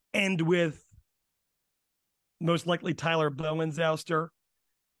end with most likely Tyler Bowen's ouster,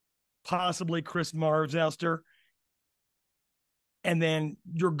 possibly Chris Marv's ouster. And then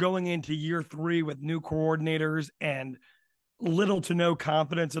you're going into year 3 with new coordinators and little to no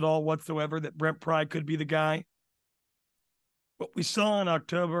confidence at all whatsoever that Brent Pry could be the guy. What we saw in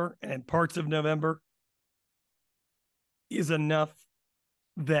October and parts of November is enough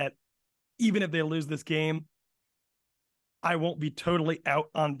that even if they lose this game, I won't be totally out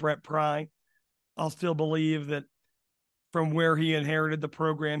on Brent Pry. I'll still believe that from where he inherited the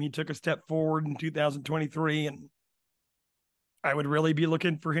program, he took a step forward in 2023, and I would really be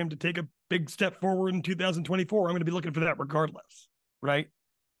looking for him to take a big step forward in 2024. I'm going to be looking for that regardless, right?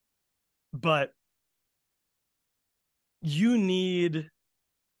 But you need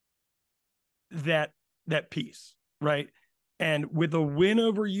that piece, right? And with a win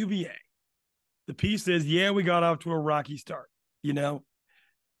over UVA, the piece is, yeah, we got off to a rocky start. You know,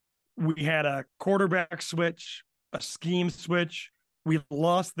 we had a quarterback switch, a scheme switch. We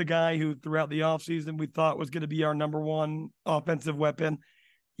lost the guy who throughout the offseason we thought was going to be our number one offensive weapon.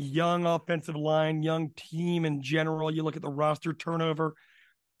 Young offensive line, young team in general. You look at the roster turnover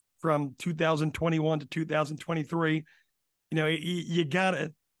from 2021 to 2023. You know, you got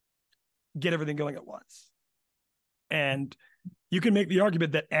to get everything going at once. And you can make the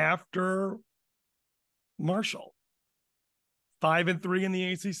argument that after Marshall, 5-3 in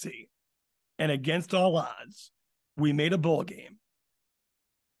the ACC, and against all odds, we made a bowl game.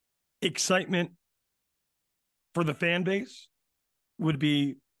 Excitement for the fan base would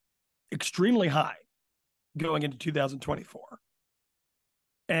be extremely high going into 2024.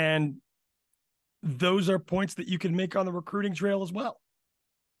 And those are points that you can make on the recruiting trail as well.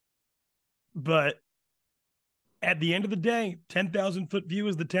 But at the end of the day, 10,000 foot view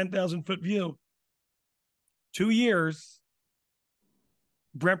is the 10,000 foot view. 2 years,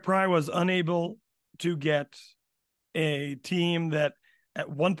 Brent Pry was unable to get a team that at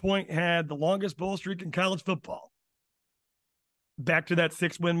one point had the longest bowl streak in college football back to that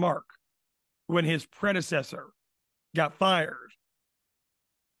 6-win mark when his predecessor got fired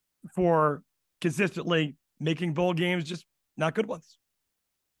for consistently making bowl games, just not good ones.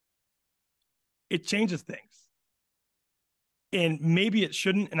 It changes things. And maybe it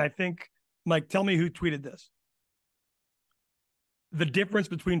shouldn't. And I think, Mike, tell me who tweeted this. The difference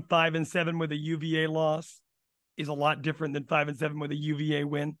between 5-7 with a UVA loss is a lot different than 5-7 with a UVA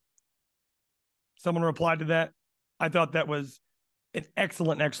win. Someone replied to that. I thought that was an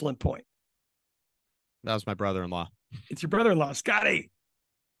excellent point. That was my brother-in-law. It's your brother-in-law, Scotty.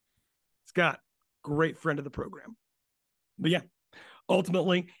 Scott, great friend of the program. But yeah,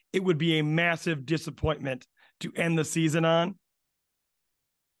 ultimately, it would be a massive disappointment to end the season on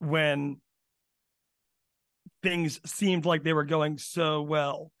when things seemed like they were going so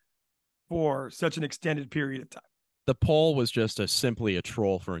well for such an extended period of time. The poll was just simply a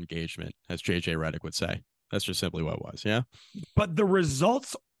troll for engagement, as JJ Redick would say. That's just simply what it was, yeah? But the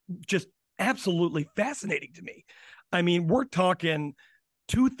results just absolutely fascinating to me. I mean, we're talking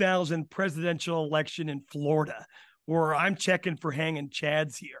 2000 presidential election in Florida, where I'm checking for hanging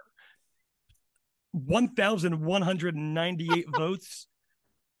chads here. 1,198 votes,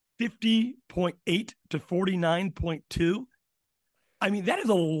 50.8 to 49.2. I mean, that is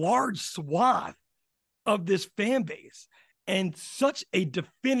a large swath of this fan base, and such a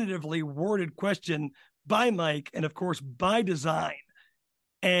definitively worded question by Mike, and of course by design.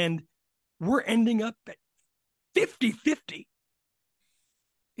 And we're ending up at 50-50.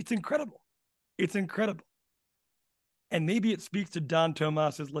 It's incredible. It's incredible. And maybe it speaks to Don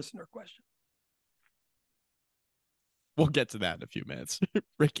Tomas's listener question. We'll get to that in a few minutes.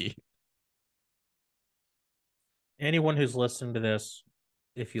 Ricky. Anyone who's listened to this,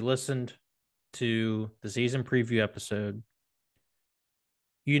 if you listened to the season preview episode,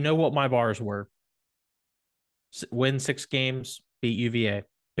 you know what my bars were. Win 6 games, beat UVA.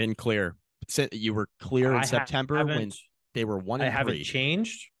 Been clear. You were clear in September when they were 1-3. I haven't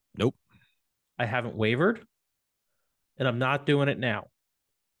changed. Nope. I haven't wavered. And I'm not doing it now.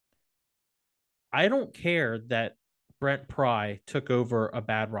 I don't care that Brent Pry took over a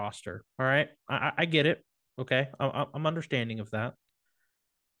bad roster. All right. I get it. Okay. I'm understanding of that.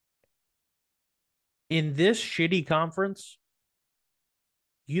 In this shitty conference,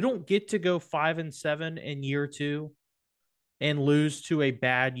 you don't get to go 5-7 in year two and lose to a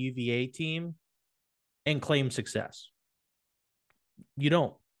bad UVA team and claim success. You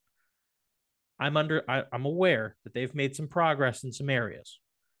don't. I'm aware that they've made some progress in some areas.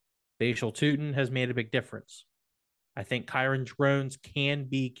 Bashal Tootin has made a big difference. I think Kyron Drones can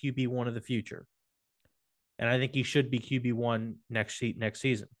be QB1 of the future. And I think he should be QB1 next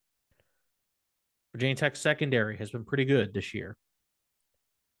season. Virginia Tech secondary has been pretty good this year.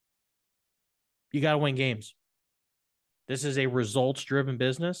 You got to win games. This is a results-driven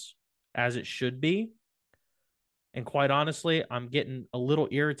business, as it should be. And quite honestly, I'm getting a little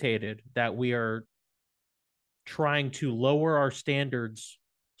irritated that we are trying to lower our standards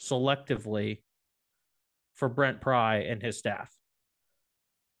selectively for Brent Pry and his staff.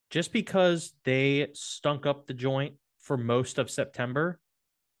 Just because they stunk up the joint for most of September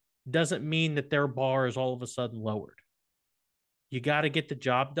doesn't mean that their bar is all of a sudden lowered. You got to get the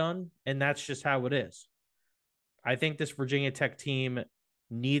job done, and that's just how it is. I think this Virginia Tech team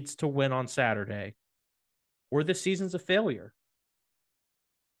needs to win on Saturday, or this season's a failure.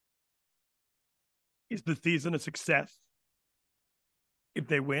 Is the season a success if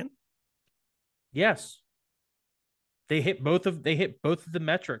they win? Yes. They hit both of the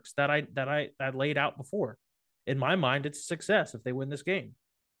metrics that I laid out before. In my mind, it's a success if they win this game.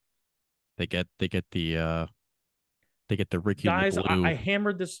 They get the Ricky Guys, LeBlue I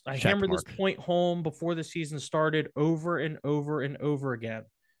hammered this point home before the season started over and over and over again.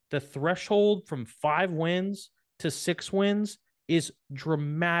 The threshold from 5 wins to 6 wins is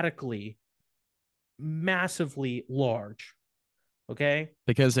dramatically, massively large. Okay?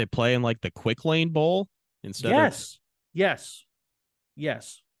 because they play in like the quick lane bowl instead of Yes.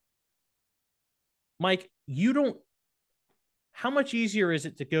 Mike, how much easier is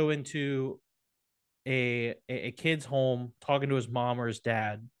it to go into a kid's home talking to his mom or his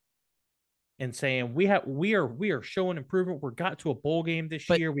dad and saying we are showing improvement. We got to a bowl game this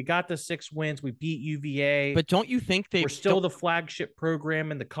year. We got the 6 wins. We beat UVA. But don't you think we're still the flagship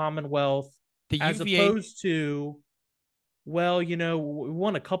program in the Commonwealth, as UVA opposed to, well, we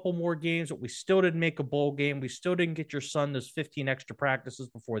won a couple more games, but we still didn't make a bowl game. We still didn't get your son those 15 extra practices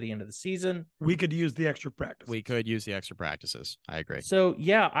before the end of the season. We could use the extra practice. We could use the extra practices. I agree. So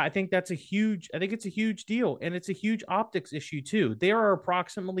yeah, I think it's a huge deal, and it's a huge optics issue too. There are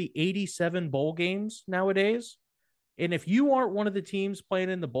approximately 87 bowl games nowadays, and if you aren't one of the teams playing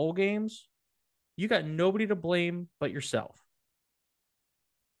in the bowl games, you got nobody to blame but yourself.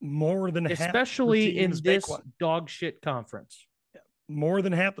 More than especially half in this dog shit conference. Yeah. More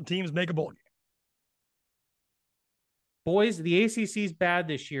than half the teams make a bowl game. Boys, the ACC is bad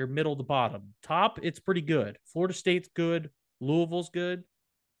this year, middle to bottom. Top, it's pretty good. Florida State's good. Louisville's good.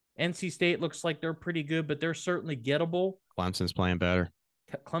 NC State looks like they're pretty good, but they're certainly gettable. Clemson's playing better.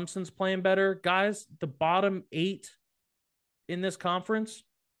 Guys, the bottom 8 in this conference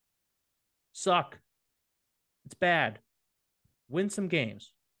suck. It's bad. Win some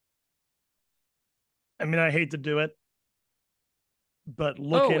games. I mean, I hate to do it, but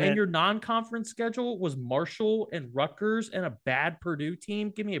looking at your non-conference schedule was Marshall and Rutgers and a bad Purdue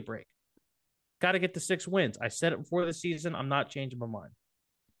team. Give me a break. Got to get the 6 wins. I said it before the season. I'm not changing my mind.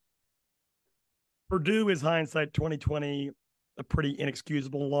 Purdue is hindsight 2020, a pretty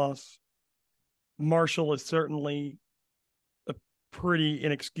inexcusable loss. Marshall is certainly a pretty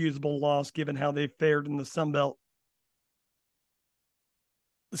inexcusable loss given how they fared in the Sun Belt.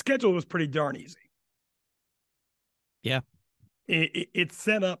 The schedule was pretty darn easy. Yeah. It's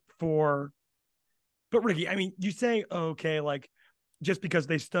set up for, but Ricky, I mean, you say, okay, like just because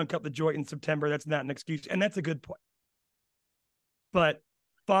they stunk up the joint in September, that's not an excuse. And that's a good point. But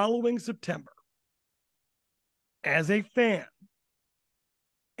following September, as a fan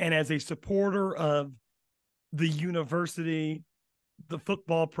and as a supporter of the university, the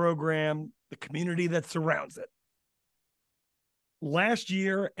football program, the community that surrounds it, last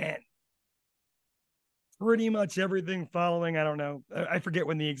year and pretty much everything following, I don't know, I forget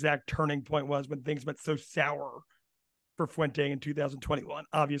when the exact turning point was when things went so sour for Fuente in 2021.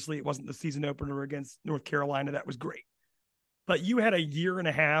 Obviously, it wasn't the season opener against North Carolina. That was great. But you had a year and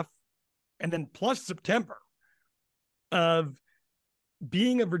a half and then plus September of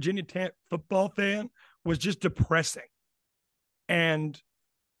being a Virginia Tech football fan was just depressing. And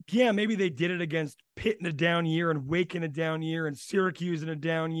yeah, maybe they did it against Pitt in a down year and Wake in a down year and Syracuse in a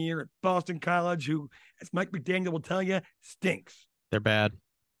down year at Boston College, who, as Mike McDaniel will tell you, stinks. They're bad.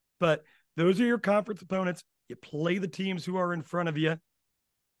 But Those are your conference opponents. You play the teams who are in front of you.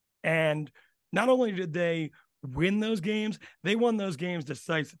 And not only did they win those games, they won those games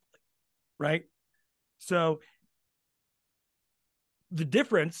decisively, right? So the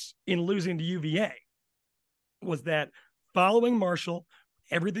difference in losing to UVA was that following Marshall,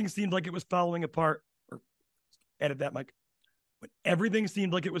 everything seemed like it was falling apart. Or edit that, Mike. When everything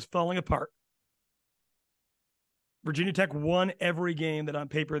seemed like it was falling apart, Virginia Tech won every game that on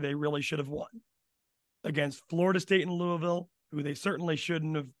paper they really should have won against Florida State and Louisville, who they certainly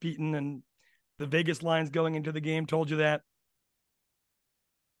shouldn't have beaten. And the Vegas lines going into the game told you that.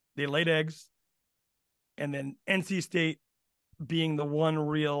 They laid eggs. And then NC State being the one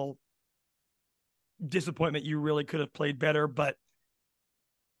real disappointment. You really could have played better. But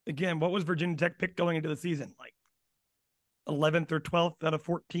again, what was Virginia Tech picked going into the season? Like 11th or 12th out of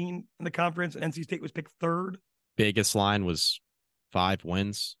 14 in the conference. And NC State was picked third. Biggest line was 5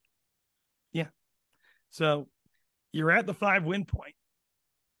 wins. Yeah. So you're at the 5-win point.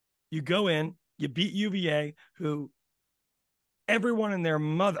 You go in, you beat UVA, who everyone and their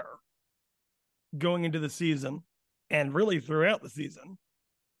mother going into the season and really throughout the season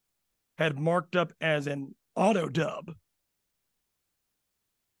had marked up as an auto dub.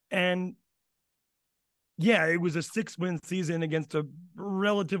 And yeah, it was a 6-win season against a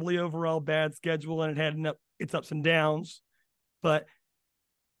relatively overall bad schedule, and it had its ups and downs. But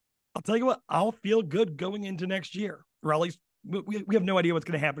I'll tell you what, I'll feel good going into next year. Or at least we have no idea what's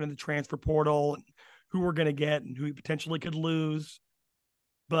going to happen in the transfer portal and who we're going to get and who we potentially could lose.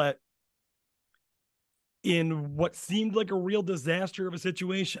 But in what seemed like a real disaster of a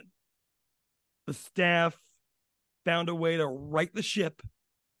situation, the staff found a way to right the ship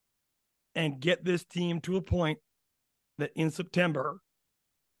and get this team to a point that in September,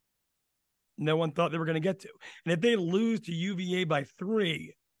 no one thought they were going to get to. And if they lose to UVA by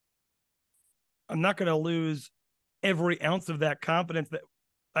 3, I'm not going to lose every ounce of that confidence that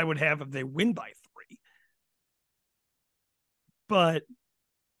I would have if they win by 3. But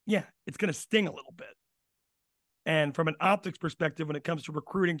yeah, it's going to sting a little bit. And from an optics perspective, when it comes to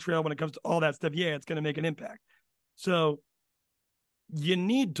recruiting trail, when it comes to all that stuff, yeah, it's going to make an impact. So you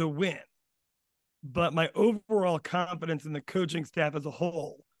need to win. But my overall confidence in the coaching staff as a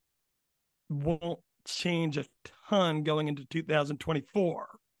whole won't change a ton going into 2024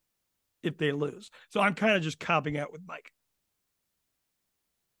 if they lose. So I'm kind of just copping out with Mike.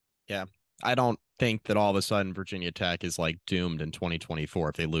 Yeah. I don't think that all of a sudden Virginia Tech is like doomed in 2024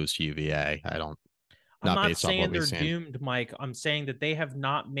 if they lose to UVA. I'm not saying they're doomed, Mike. I'm saying that they have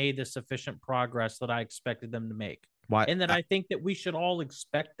not made the sufficient progress that I expected them to make. Why? And that I think that we should all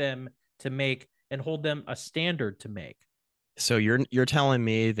expect them to make and hold them a standard to make. So you're telling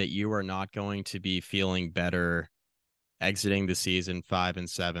me that you are not going to be feeling better exiting the season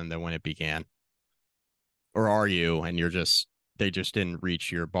 5-7 than when it began? Or are you, and they just didn't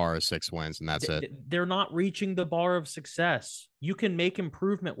reach your bar of 6 wins and that's it? They're not reaching the bar of success. You can make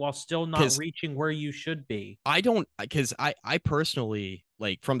improvement while still not reaching where you should be. I personally,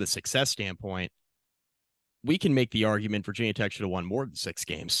 like, from the success standpoint, we can make the argument Virginia Tech should have won more than 6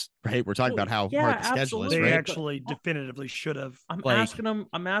 games, right? We're talking about how hard the schedule is, right? They actually definitively should have. I'm asking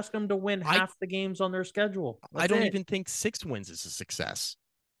them to win half the games on their schedule. I don't even think 6 wins is a success.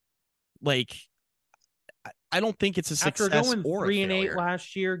 Like, I don't think it's a success. After going 3-8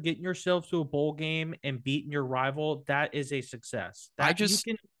 last year, getting yourself to a bowl game and beating your rival, that is a success.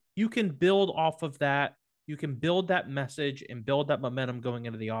 You can build off of that. You can build that message and build that momentum going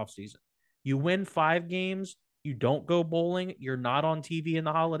into the offseason. You win 5 games, you don't go bowling, you're not on TV in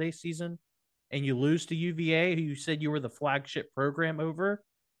the holiday season, and you lose to UVA, who you said you were the flagship program over.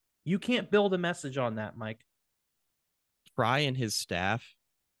 You can't build a message on that, Mike. Fry and his staff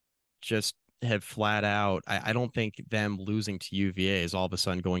just have flat out, I don't think them losing to UVA is all of a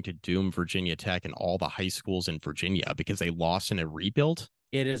sudden going to doom Virginia Tech and all the high schools in Virginia because they lost in a rebuild.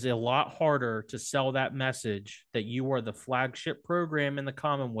 It is a lot harder to sell that message that you are the flagship program in the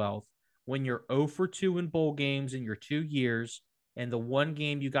Commonwealth when you're 0-2 in bowl games in your 2 years, and the one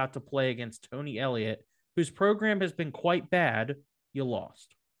game you got to play against Tony Elliott, whose program has been quite bad, you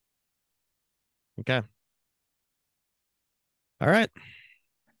lost. Okay. All right.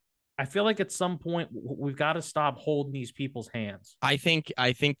 I feel like at some point we've got to stop holding these people's hands. I think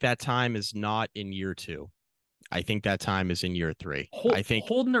that time is not in year 2. I think that time is in year 3. I think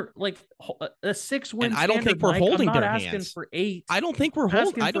holding their a 6-win. I don't think we're holding their hands for 8. I don't think we're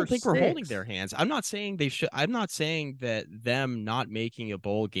holding their hands. I'm not saying they should. I'm not saying that them not making a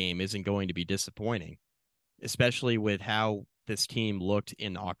bowl game isn't going to be disappointing, especially with how this team looked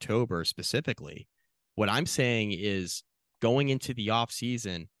in October specifically. What I'm saying is going into the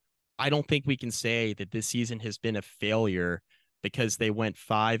offseason, I don't think we can say that this season has been a failure because they went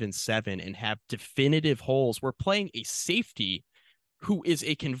 5-7 and have definitive holes. We're playing a safety who is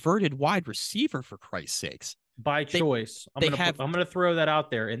a converted wide receiver, for Christ's sakes. By They choice. they have I'm gonna throw that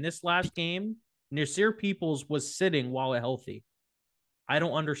out there. In this last game, Nasir Peoples was sitting while healthy. I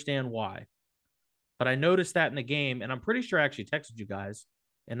don't understand why, but I noticed that in the game, and I'm pretty sure I actually texted you guys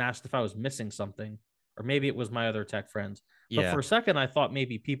and asked if I was missing something, or maybe it was my other tech friends. But yeah. for a second, I thought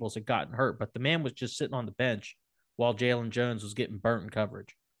maybe Peoples had gotten hurt, but the man was just sitting on the bench while Jalen Jones was getting burnt in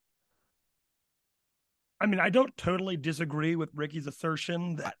coverage. I mean, I don't totally disagree with Ricky's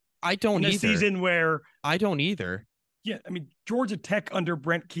assertion that I don't in a either. season where I don't either. Yeah, I mean, Georgia Tech under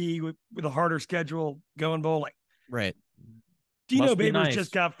Brent Key with a harder schedule going bowling. Right. Dino Must be Babers nice.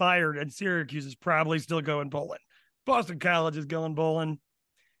 just got fired, and Syracuse is probably still going bowling. Boston College is going bowling.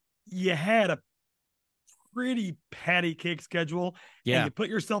 You had a pretty patty cake schedule, Yeah. and you put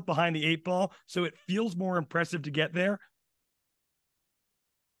yourself behind the 8 ball, so it feels more impressive to get there.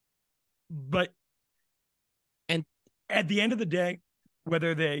 But And at the end of the day,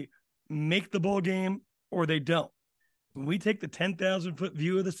 whether they make the bowl game or they don't, when we take the 10,000-foot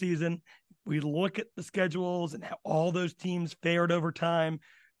view of the season, we look at the schedules and how all those teams fared over time.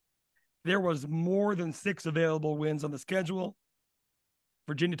 There was more than 6 available wins on the schedule.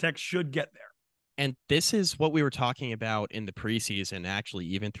 Virginia Tech should get there. And this is what we were talking about in the preseason, actually,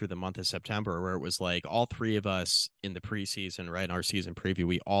 even through the month of September, where it was like all three of us in the preseason, right, in our season preview,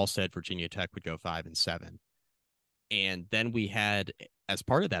 we all said Virginia Tech would go 5-7. And then we had, as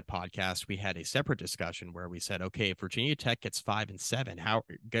part of that podcast, we had a separate discussion where we said, okay, if Virginia Tech gets 5-7,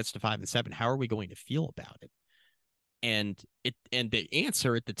 gets to 5-7, how are we going to feel about it? And the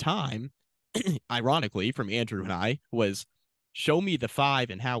answer at the time, ironically, from Andrew and I, was show me the 5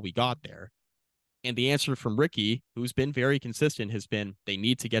 and how we got there. And the answer from Ricky, who's been very consistent, has been they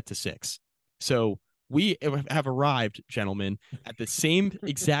need to get to 6. So we have arrived, gentlemen, at the same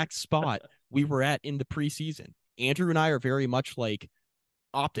exact spot we were at in the preseason. Andrew and I are very much like,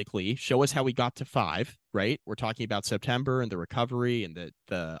 optically, show us how we got to 5, right? We're talking about September and the recovery and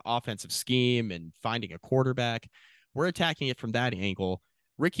the offensive scheme and finding a quarterback. We're attacking it from that angle.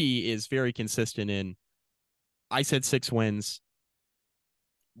 Ricky is very consistent in, I said 6 wins.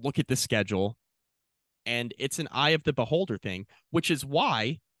 Look at the schedule. And it's an eye of the beholder thing, which is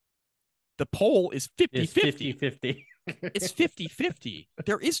why the poll is 50-50. It's 50-50.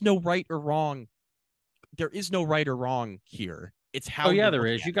 There is no right or wrong. There is no right or wrong here. It's how. Oh yeah, there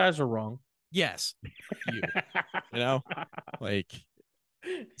is. You guys are wrong. Yes, you know, like.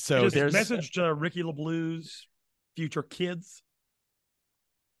 So just there's message to Ricky LeBlue's future kids.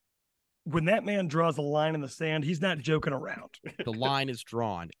 When that man draws a line in the sand, he's not joking around. The line is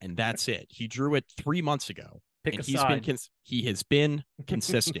drawn, and that's it. He drew it 3 months ago, Pick and a side. He has been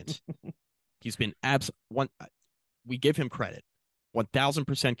consistent. He's been we give him credit,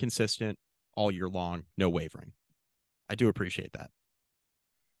 1,000% consistent all year long, no wavering. I do appreciate that.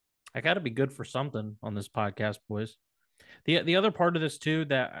 I got to be good for something on this podcast, boys. The other part of this too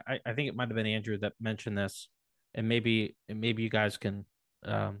that I think it might have been Andrew that mentioned this, and maybe you guys can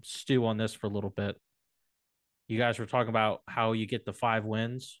stew on this for a little bit. You guys were talking about how you get the 5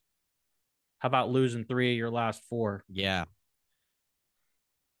 wins. How about losing 3 of your last 4? Yeah.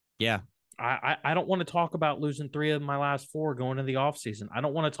 I don't want to talk about losing 3 of my last 4 going into the offseason. I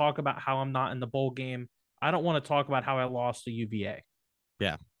don't want to talk about how I'm not in the bowl game. I don't want to talk about how I lost to UVA.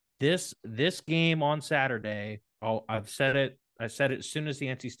 Yeah. This game on Saturday, I've said it. I said it as soon as the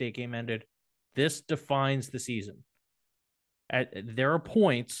NC State game ended. This defines the season. There are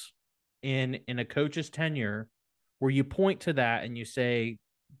points in a coach's tenure where you point to that and you say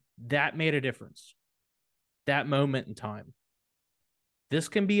that made a difference. That moment in time. This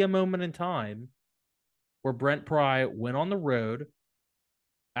can be a moment in time where Brent Pry went on the road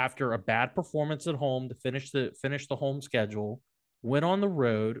after a bad performance at home to finish the home schedule, went on the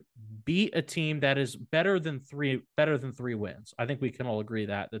road, beat a team that is better than 3 wins. I think we can all agree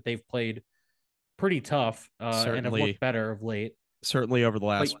that they've played pretty tough and have looked better of late. Certainly over the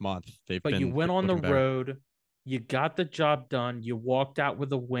last month. But you went on the road, you got the job done, you walked out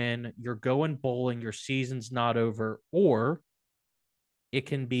with a win, you're going bowling, your season's not over. Or it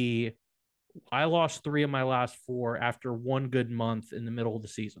can be, I lost 3 of my last 4 after 1 good month in the middle of the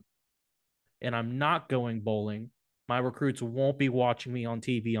season. And I'm not going bowling. My recruits won't be watching me on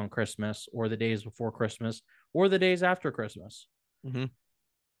TV on Christmas or the days before Christmas or the days after Christmas. Mm-hmm.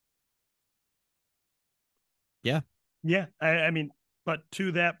 Yeah. Yeah. I mean, but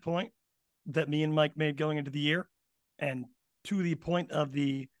to that point that me and Mike made going into the year, and to the point of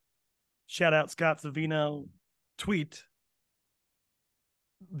the shout out Scott Savino tweet,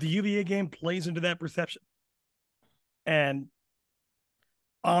 the UVA game plays into that perception. And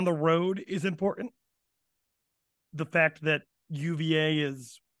on the road is important. The fact that UVA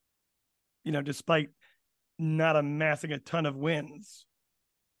is, despite not amassing a ton of wins,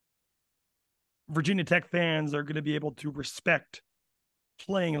 Virginia Tech fans are going to be able to respect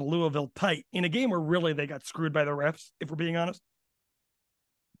playing in Louisville tight in a game where really they got screwed by the refs, if we're being honest.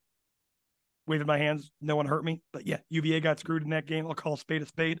 Waving my hands, no one hurt me. But yeah, UVA got screwed in that game. I'll call a spade a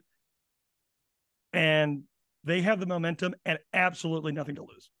spade. And they have the momentum and absolutely nothing to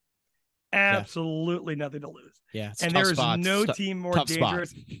lose. Absolutely nothing to lose. Yeah. And there is no team more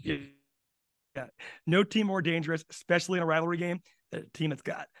dangerous. Yeah. No team more dangerous, especially in a rivalry game, than a team that's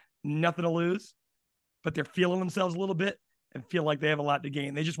got nothing to lose, but they're feeling themselves a little bit and feel like they have a lot to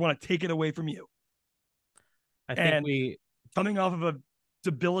gain. They just want to take it away from you. I think coming off of a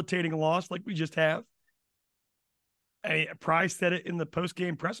debilitating loss like we just have, Price said it in the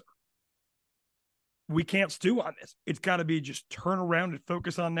post-game presser. We can't stew on this. It's got to be just turn around and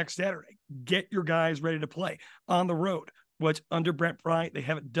focus on next Saturday. Get your guys ready to play on the road, which under Brent Pry, they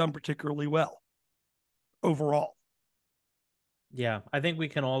haven't done particularly well overall. Yeah, I think we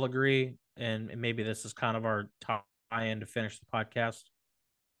can all agree, and maybe this is kind of our tie-in to finish the podcast.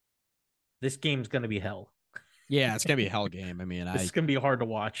 This game's going to be hell. Yeah, it's going to be a hell game. I mean, it's going to be hard to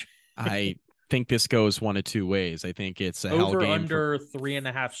watch. I think this goes one of two ways. I think it's a hell game. Under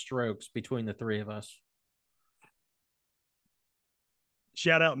 3.5 strokes between the three of us.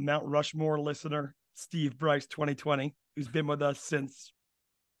 Shout out Mount Rushmore listener, Steve Bryce 2020, who's been with us since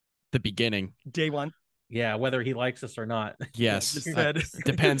the beginning. Day one. Yeah, whether he likes us or not. Yes. It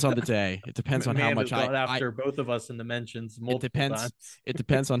depends on the day. It depends on how much after both of us in the mentions multiple times. It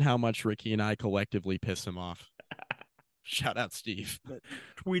depends on how much Ricky and I collectively piss him off. Shout out Steve.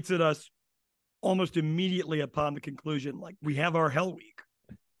 Tweets at us almost immediately upon the conclusion, like, we have our hell week.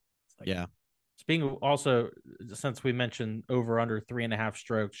 Yeah. Speaking of, also, since we mentioned over under 3.5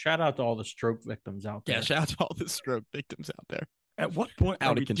 strokes, shout out to all the stroke victims out there. Yeah, shout out to all the stroke victims out there. At what point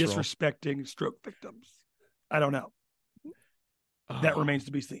are we disrespecting stroke victims? I don't know. That remains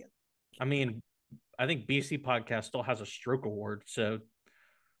to be seen. I mean, I think BC Podcast still has a stroke award, so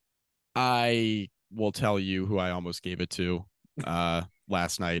I will tell you who I almost gave it to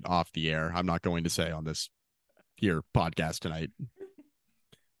last night off the air. I'm not going to say on this here podcast tonight.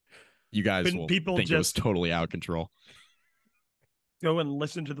 You guys will think it was totally out of control. Go and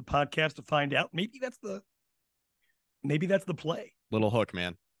listen to the podcast to find out. Maybe that's the play. Little hook,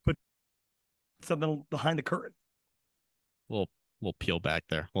 man. Put something behind the curtain. Little peel back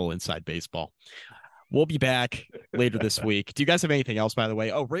there. Little inside baseball. We'll be back later this week. Do you guys have anything else, by the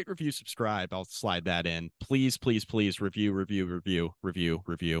way? Oh, rate, review, subscribe. I'll slide that in. Please, please, please review the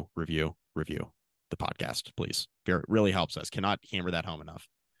podcast, please. It really helps us. Cannot hammer that home enough.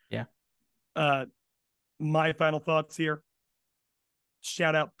 Yeah. My final thoughts here.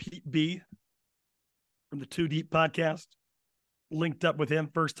 Shout out Pete B from the Too Deep podcast. Linked up with him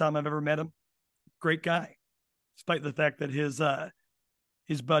first time I've ever met him. Great guy, despite the fact that his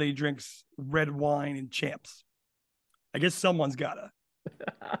buddy drinks red wine and Champs. I guess someone's gotta.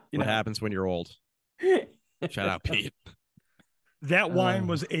 What happens when you're old? Shout out Pete. That wine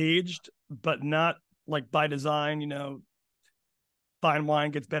was aged, but not like by design. Fine wine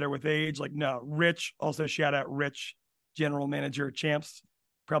gets better with age. Like, no, Rich, also shout out Rich, general manager at Champs.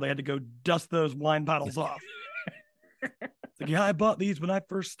 Probably had to go dust those wine bottles off. Like, yeah, I bought these when I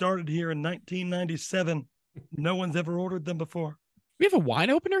first started here in 1997. No one's ever ordered them before. We have a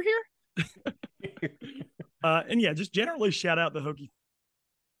wine opener here? And yeah, just generally shout out the Hokie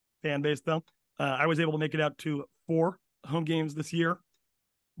fan base, though. I was able to make it out to 4 home games this year,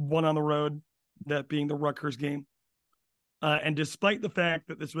 1 on the road, that being the Rutgers game. And despite the fact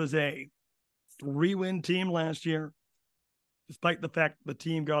that this was a 3-win team last year, despite the fact the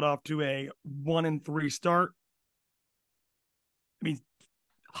team got off to a 1-3 start, I mean,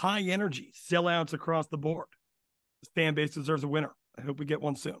 high energy, sellouts across the board. This fan base deserves a winner. I hope we get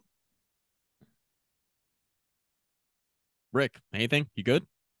one soon. Rick, anything? You good?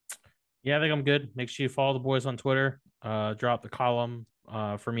 Yeah, I think I'm good. Make sure you follow the boys on Twitter. Drop the column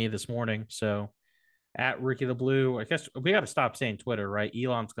for me this morning. So at Ricky the Blue, I guess we got to stop saying Twitter, right?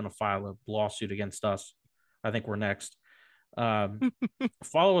 Elon's going to file a lawsuit against us. I think we're next.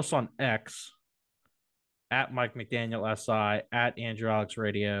 Follow us on X at Mike McDaniel SI, at Andrew Alex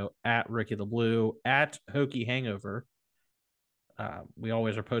Radio, at Ricky the Blue, at Hokie Hangover. We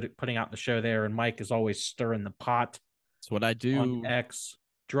always are putting out the show there, and Mike is always stirring the pot. That's what I do. On X,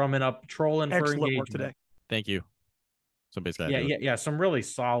 drumming up, trolling for engagement. Work today. Thank you. Somebody's got yeah. Some really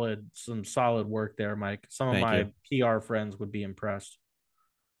solid work there, Mike. Some of my PR friends would be impressed.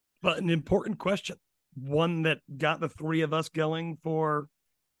 But an important question, one that got the three of us going for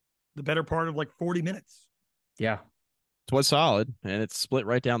the better part of like 40 minutes. Yeah. It was solid, and it's split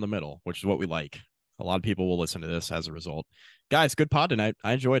right down the middle, which is what we like. A lot of people will listen to this as a result. Guys, good pod tonight.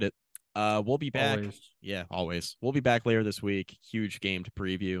 I enjoyed it. We'll be back. Always. Yeah, always. We'll be back later this week. Huge game to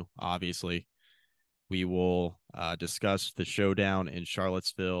preview, obviously. We will discuss the showdown in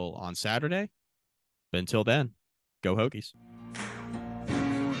Charlottesville on Saturday. But until then, go Hokies.